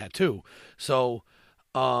 9/11 tattoo. So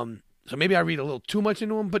maybe I read a little too much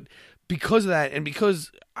into them, but because of that, and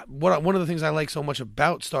because one of the things I like so much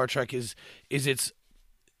about Star Trek is it's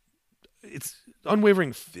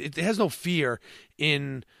unwavering. It has no fear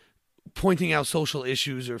in pointing out social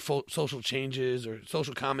issues or social changes or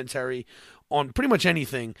social commentary on pretty much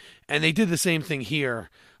anything. And they did the same thing here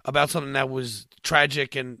about something that was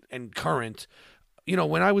tragic and current.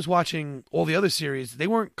 When I was watching all the other series, they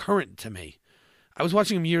weren't current to me. I was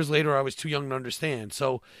watching them years later. I was too young to understand.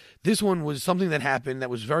 So this one was something that happened that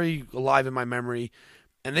was very alive in my memory.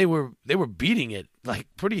 And they were beating it like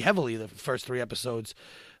pretty heavily the first 3 episodes.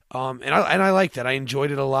 And I liked it. I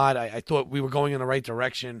enjoyed it a lot. I thought we were going in the right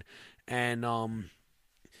direction. And,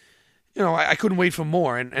 I couldn't wait for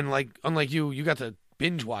more. And like, unlike you got to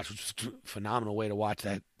binge watch, which was a phenomenal way to watch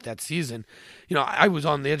that season. I was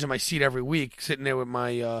on the edge of my seat every week, sitting there with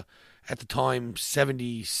my, at the time,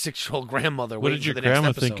 76-year-old grandmother. What did your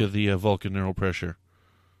grandma think of the Vulcan neural pressure?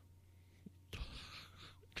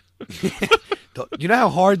 You know how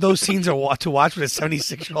hard those scenes are to watch with a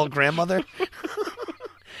 76-year-old grandmother?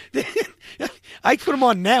 I put them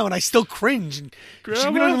on now, and I still cringe. And we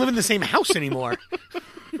don't even live in the same house anymore.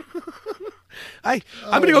 I'm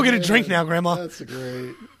going to go get a drink now, Grandma. That's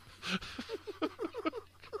great.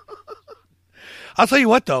 I'll tell you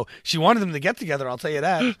what, though. She wanted them to get together, I'll tell you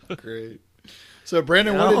that. Great. So,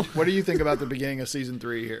 Brandon, what do you think about the beginning of season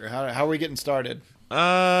 3 here? How are we getting started?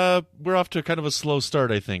 We're off to kind of a slow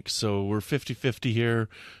start, I think. So we're 50-50 here.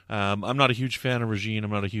 I'm not a huge fan of Regine.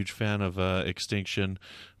 I'm not a huge fan of Extinction.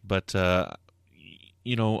 But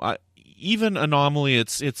even Anomaly,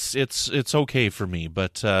 it's okay for me.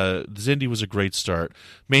 But Xindi was a great start,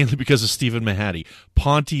 mainly because of Stephen Mahati.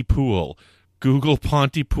 Pontypool. Google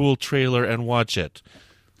Pontypool trailer and watch it.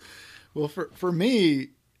 Well, for me,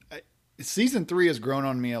 season 3 has grown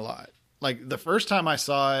on me a lot. Like the first time I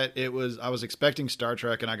saw it, I was expecting Star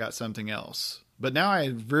Trek and I got something else. But now I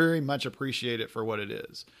very much appreciate it for what it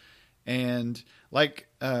is. And like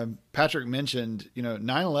Patrick mentioned,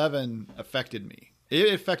 9/11 affected me.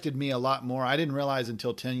 It affected me a lot more. I didn't realize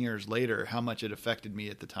until 10 years later how much it affected me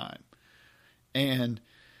at the time. And,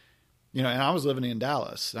 and I was living in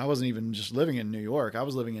Dallas. I wasn't even just living in New York. I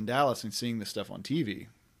was living in Dallas and seeing this stuff on TV.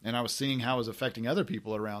 And I was seeing how it was affecting other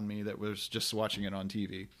people around me that was just watching it on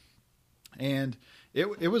TV. And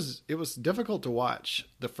it was difficult to watch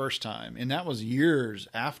the first time. And that was years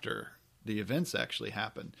after the events actually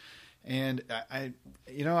happened. And I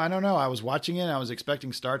don't know. I was watching it. I was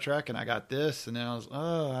expecting Star Trek, and I got this, and then I was,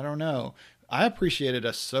 I don't know. I appreciated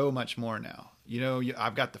us so much more now.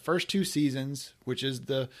 I've got the first 2 seasons, which is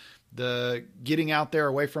the getting out there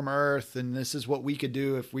away from Earth, and this is what we could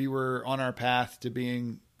do if we were on our path to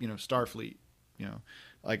being, Starfleet.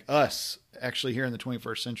 Like us actually here in the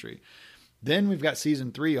 21st century. Then we've got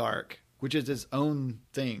season 3 arc, which is its own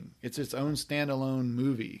thing. It's its own standalone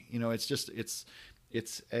movie.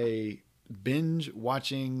 It's a binge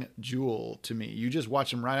watching jewel to me. You just watch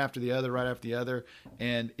them right after the other,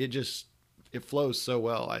 and it flows so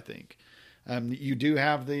well, I think. You do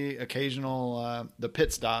have the occasional the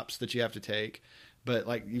pit stops that you have to take, but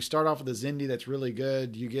like you start off with a Xindi that's really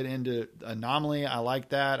good. You get into Anomaly. I like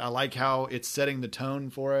that. I like how it's setting the tone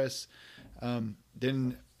for us.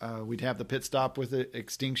 Then we'd have the pit stop with it,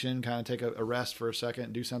 Extinction, kind of take a rest for a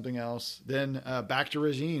second, do something else. Then back to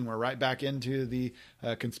Regime. We're right back into the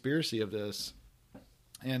conspiracy of this.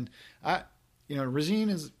 And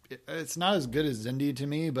Regime it's not as good as Xindi to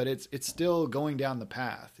me, but it's still going down the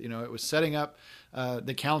path. It was setting up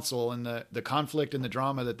the council and the conflict and the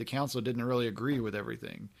drama that the council didn't really agree with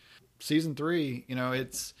everything. Season 3,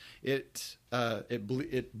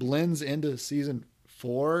 it blends into season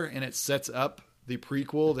 4, and it sets up the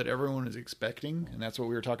prequel that everyone is expecting, and that's what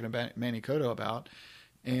we were talking about Manny Cotto about.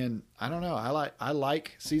 And I don't know, I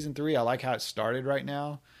like season 3. I like how it started right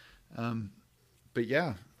now. But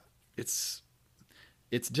yeah, it's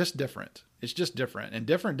just different. It's just different, and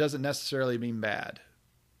different doesn't necessarily mean bad.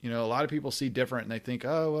 A lot of people see different and they think,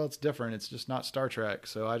 oh, well, it's different. It's just not Star Trek,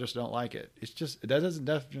 so I just don't like it. That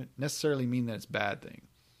doesn't necessarily mean that it's a bad thing.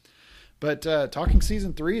 But talking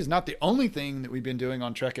season 3 is not the only thing that we've been doing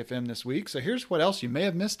on Trek FM this week. So here's what else you may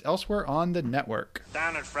have missed elsewhere on the network.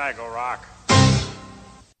 Down at Fraggle Rock.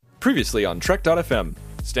 Previously on Trek.fm,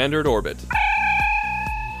 Standard Orbit.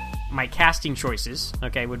 My casting choices,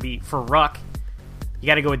 would be for Ruck, you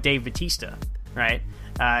got to go with Dave Bautista, right?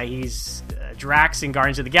 He's Drax in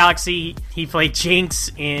Guardians of the Galaxy. He played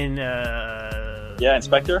Jinx in...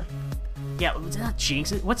 Inspector. Yeah, it's not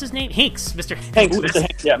Jinx. What's his name? Hanks. Mr. Hanks. Mr.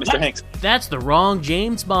 Hanks. Yeah, Mr. Hanks. That's the wrong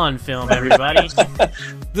James Bond film, everybody.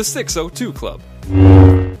 The 602 Club.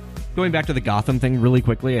 Going back to the Gotham thing really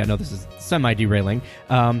quickly, I know this is semi-derailing.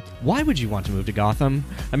 Why would you want to move to Gotham?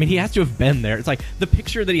 I mean, he has to have been there. It's like the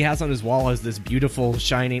picture that he has on his wall is this beautiful,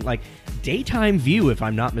 shining, like, daytime view, if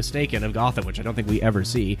I'm not mistaken, of Gotham, which I don't think we ever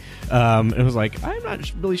see. It was like, I'm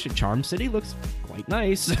not really sure. Charm City looks quite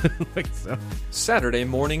nice. So. Saturday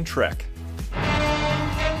Morning Trek.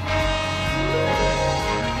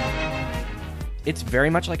 It's very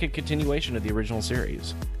much like a continuation of the original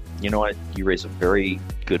series. You know what? You raise a very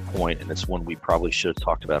good point, and it's one we probably should have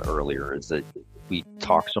talked about earlier, is that we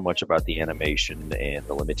talk so much about the animation and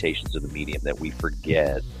the limitations of the medium that we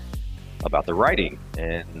forget about the writing.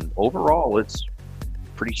 And overall, it's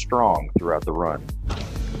pretty strong throughout the run.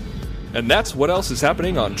 And that's what else is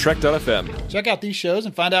happening on Trek.fm. Check out these shows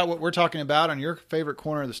and find out what we're talking about on your favorite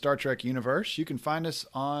corner of the Star Trek universe. You can find us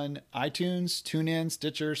on iTunes, TuneIn,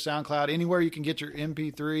 Stitcher, SoundCloud, anywhere you can get your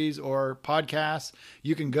MP3s or podcasts.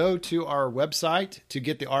 You can go to our website to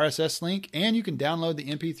get the RSS link, and you can download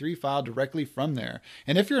the MP3 file directly from there.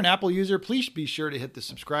 And if you're an Apple user, please be sure to hit the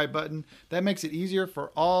subscribe button. That makes it easier for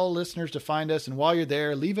all listeners to find us. And while you're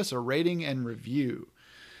there, leave us a rating and review.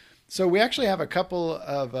 So we actually have a couple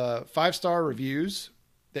of 5-star reviews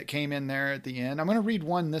that came in there at the end. I'm going to read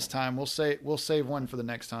one this time. We'll save one for the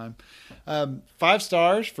next time. 5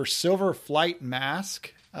 stars for Silver Flight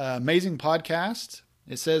Mask. Amazing podcast.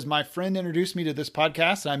 It says, my friend introduced me to this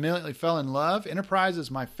podcast and I immediately fell in love. Enterprise is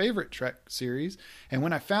my favorite Trek series. And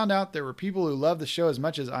when I found out there were people who love the show as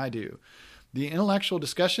much as I do. The intellectual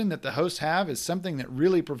discussion that the hosts have is something that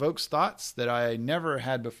really provokes thoughts that I never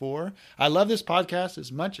had before. I love this podcast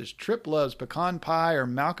as much as Trip loves pecan pie or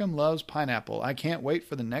Malcolm loves pineapple. I can't wait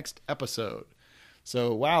for the next episode.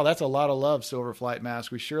 So, wow, that's a lot of love, Silver Flight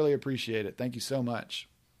Mask. We surely appreciate it. Thank you so much.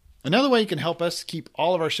 Another way you can help us keep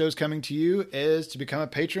all of our shows coming to you is to become a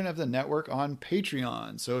patron of the network on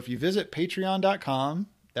Patreon. So if you visit patreon.com,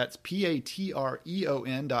 that's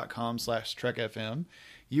patreon.com/TrekFM,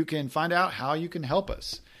 you can find out how you can help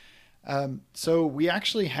us. So we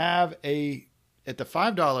actually have at the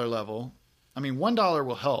 $5 level, I mean, $1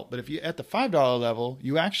 will help, but if you at the $5 level,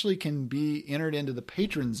 you actually can be entered into the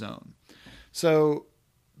patron zone. So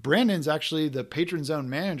Brandon's actually the patron zone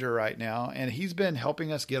manager right now, and he's been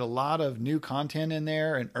helping us get a lot of new content in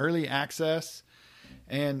there and early access.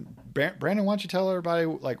 And Brandon, why don't you tell everybody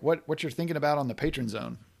like what you're thinking about on the patron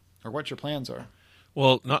zone, or what your plans are?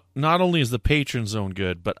 Well, not only is the patron zone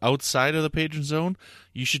good, but outside of the patron zone,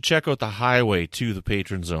 you should check out the highway to the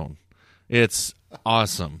patron zone. It's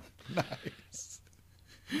awesome. Nice.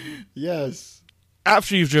 Yes.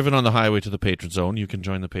 After you've driven on the highway to the patron zone, you can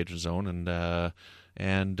join the patron zone and have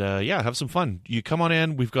some fun. You come on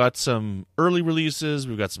in. We've got some early releases.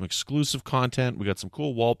 We've got some exclusive content. We've got some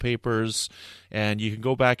cool wallpapers, and you can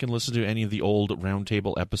go back and listen to any of the old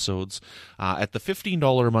Roundtable episodes. At the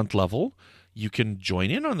 $15 a month level, you can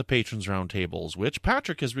join in on the Patrons Roundtables, which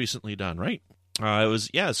Patrick has recently done, right?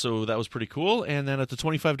 So that was pretty cool. And then at the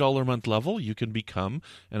 $25 a month level, you can become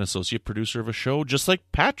an associate producer of a show, just like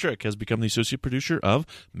Patrick has become the associate producer of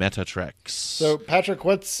Metatrex. So, Patrick,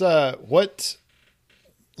 what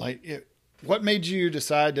made you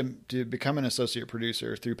decide to become an associate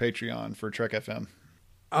producer through Patreon for Trek FM?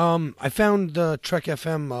 I found Trek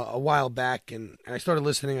FM a while back, and I started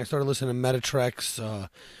listening. I started listening to Metatrex,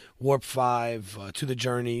 Warp 5, To the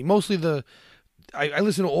Journey. Mostly I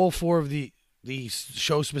listen to all four of the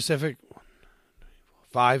show-specific,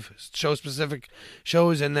 5 show-specific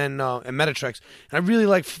shows, and then and Metatrex. And I really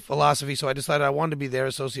like philosophy, so I decided I wanted to be their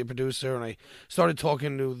associate producer, and I started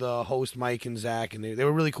talking to the host, Mike and Zach, and they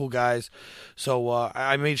were really cool guys. So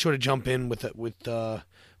I made sure to jump in to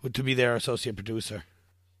be their associate producer.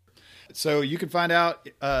 So you can find out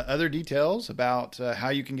other details about how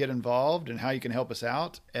you can get involved and how you can help us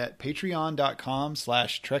out at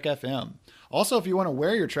patreon.com/TrekFM. Also, if you want to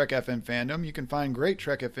wear your Trek FM fandom, you can find great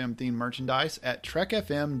Trek FM themed merchandise at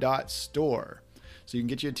trekfm.store. So you can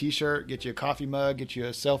get you a t-shirt, get you a coffee mug, get you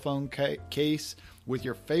a cell phone case with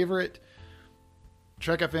your favorite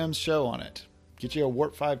Trek FM's show on it. Get you a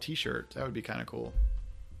Warp 5 t-shirt. That would be kind of cool.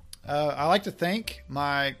 I'd like to thank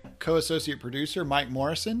my co-associate producer, Mike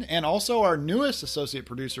Morrison, and also our newest associate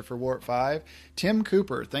producer for Warp 5, Tim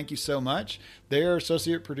Cooper. Thank you so much. They are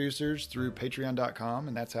associate producers through patreon.com,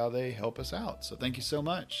 and that's how they help us out. So thank you so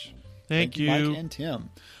much. Thank you, Mike and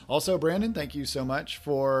Tim. Also, Brandon, thank you so much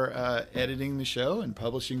for editing the show and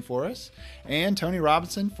publishing for us. And Tony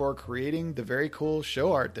Robinson for creating the very cool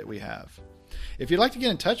show art that we have. If you'd like to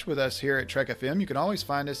get in touch with us here at Trek FM, you can always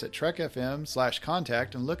find us at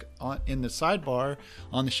trekfm/contact and look in the sidebar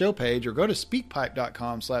on the show page, or go to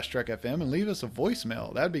speakpipe.com/trekfm and leave us a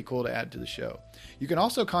voicemail. That'd be cool to add to the show. You can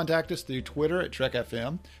also contact us through Twitter at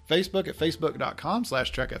TrekFM, Facebook at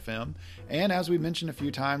facebook.com/TrekFM, and as we mentioned a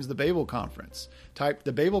few times, the Babel Conference. Type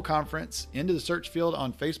the Babel Conference into the search field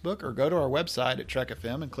on Facebook, or go to our website at Trek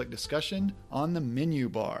FM and click discussion on the menu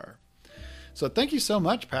bar. So thank you so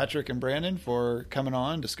much, Patrick and Brandon, for coming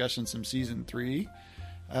on and discussing some Season 3.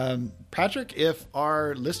 Patrick, if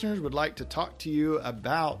our listeners would like to talk to you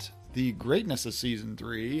about the greatness of Season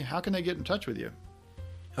 3, how can they get in touch with you?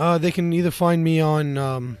 They can either find me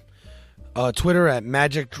on Twitter at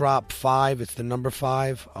MagicDrop5, it's the number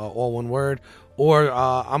 5, all one word, or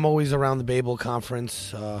I'm always around the Babel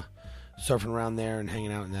Conference, surfing around there and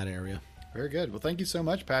hanging out in that area. Very good. Well, thank you so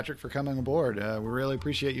much, Patrick, for coming aboard. We really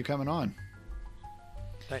appreciate you coming on.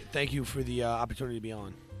 Thank you for the opportunity to be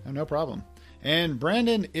on. Oh, no problem. And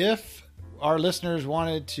Brandon, if our listeners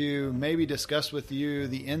wanted to maybe discuss with you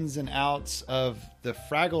the ins and outs of the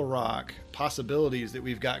Fraggle Rock possibilities that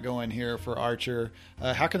we've got going here for Archer,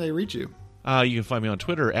 how can they reach you? You can find me on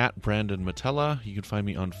Twitter at Brandon Matella. You can find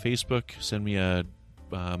me on Facebook. Send me a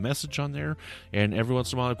message on there, and every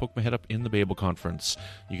once in a while I poke my head up in the Babel Conference.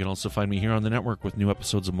 You can also find me here on the network with new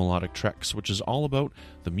episodes of Melodic Treks, which is all about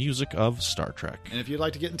the music of Star Trek. And if you'd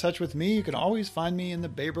like to get in touch with me, you can always find me in the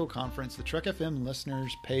Babel Conference, the Trek FM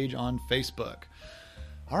listeners page on Facebook.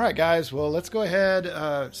 All right, guys, well, let's go ahead,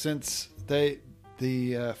 since the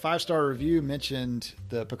 5-star review mentioned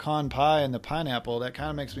the pecan pie and the pineapple. That kind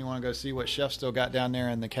of makes me want to go see what Chef still got down there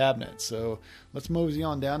in the cabinet. So let's mosey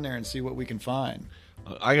on down there and see what we can find.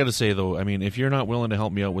 I got to say, though, I mean, if you're not willing to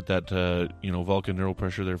help me out with that, Vulcan neural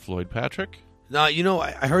pressure there, Floyd Patrick. No,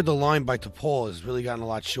 I heard the line by T'Pol has really gotten a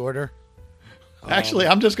lot shorter. Actually,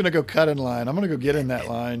 I'm just going to go cut in line. I'm going to go get in that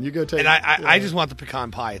line. You go take. And I just want the pecan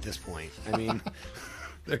pie at this point. I mean,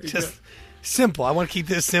 simple. I want to keep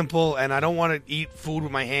this simple, and I don't want to eat food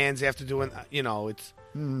with my hands after doing. It's.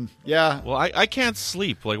 Yeah. Well, I can't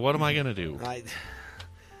sleep. Like, what am I gonna do? I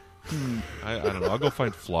don't know. I'll go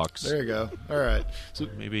find Phlox. There you go. All right. So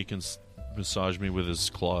Maybe he can massage me with his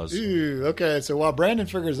claws. Ooh, okay, so while Brandon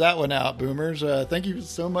figures that one out, Boomers, thank you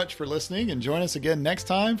so much for listening, and join us again next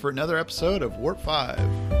time for another episode of Warp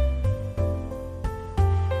 5.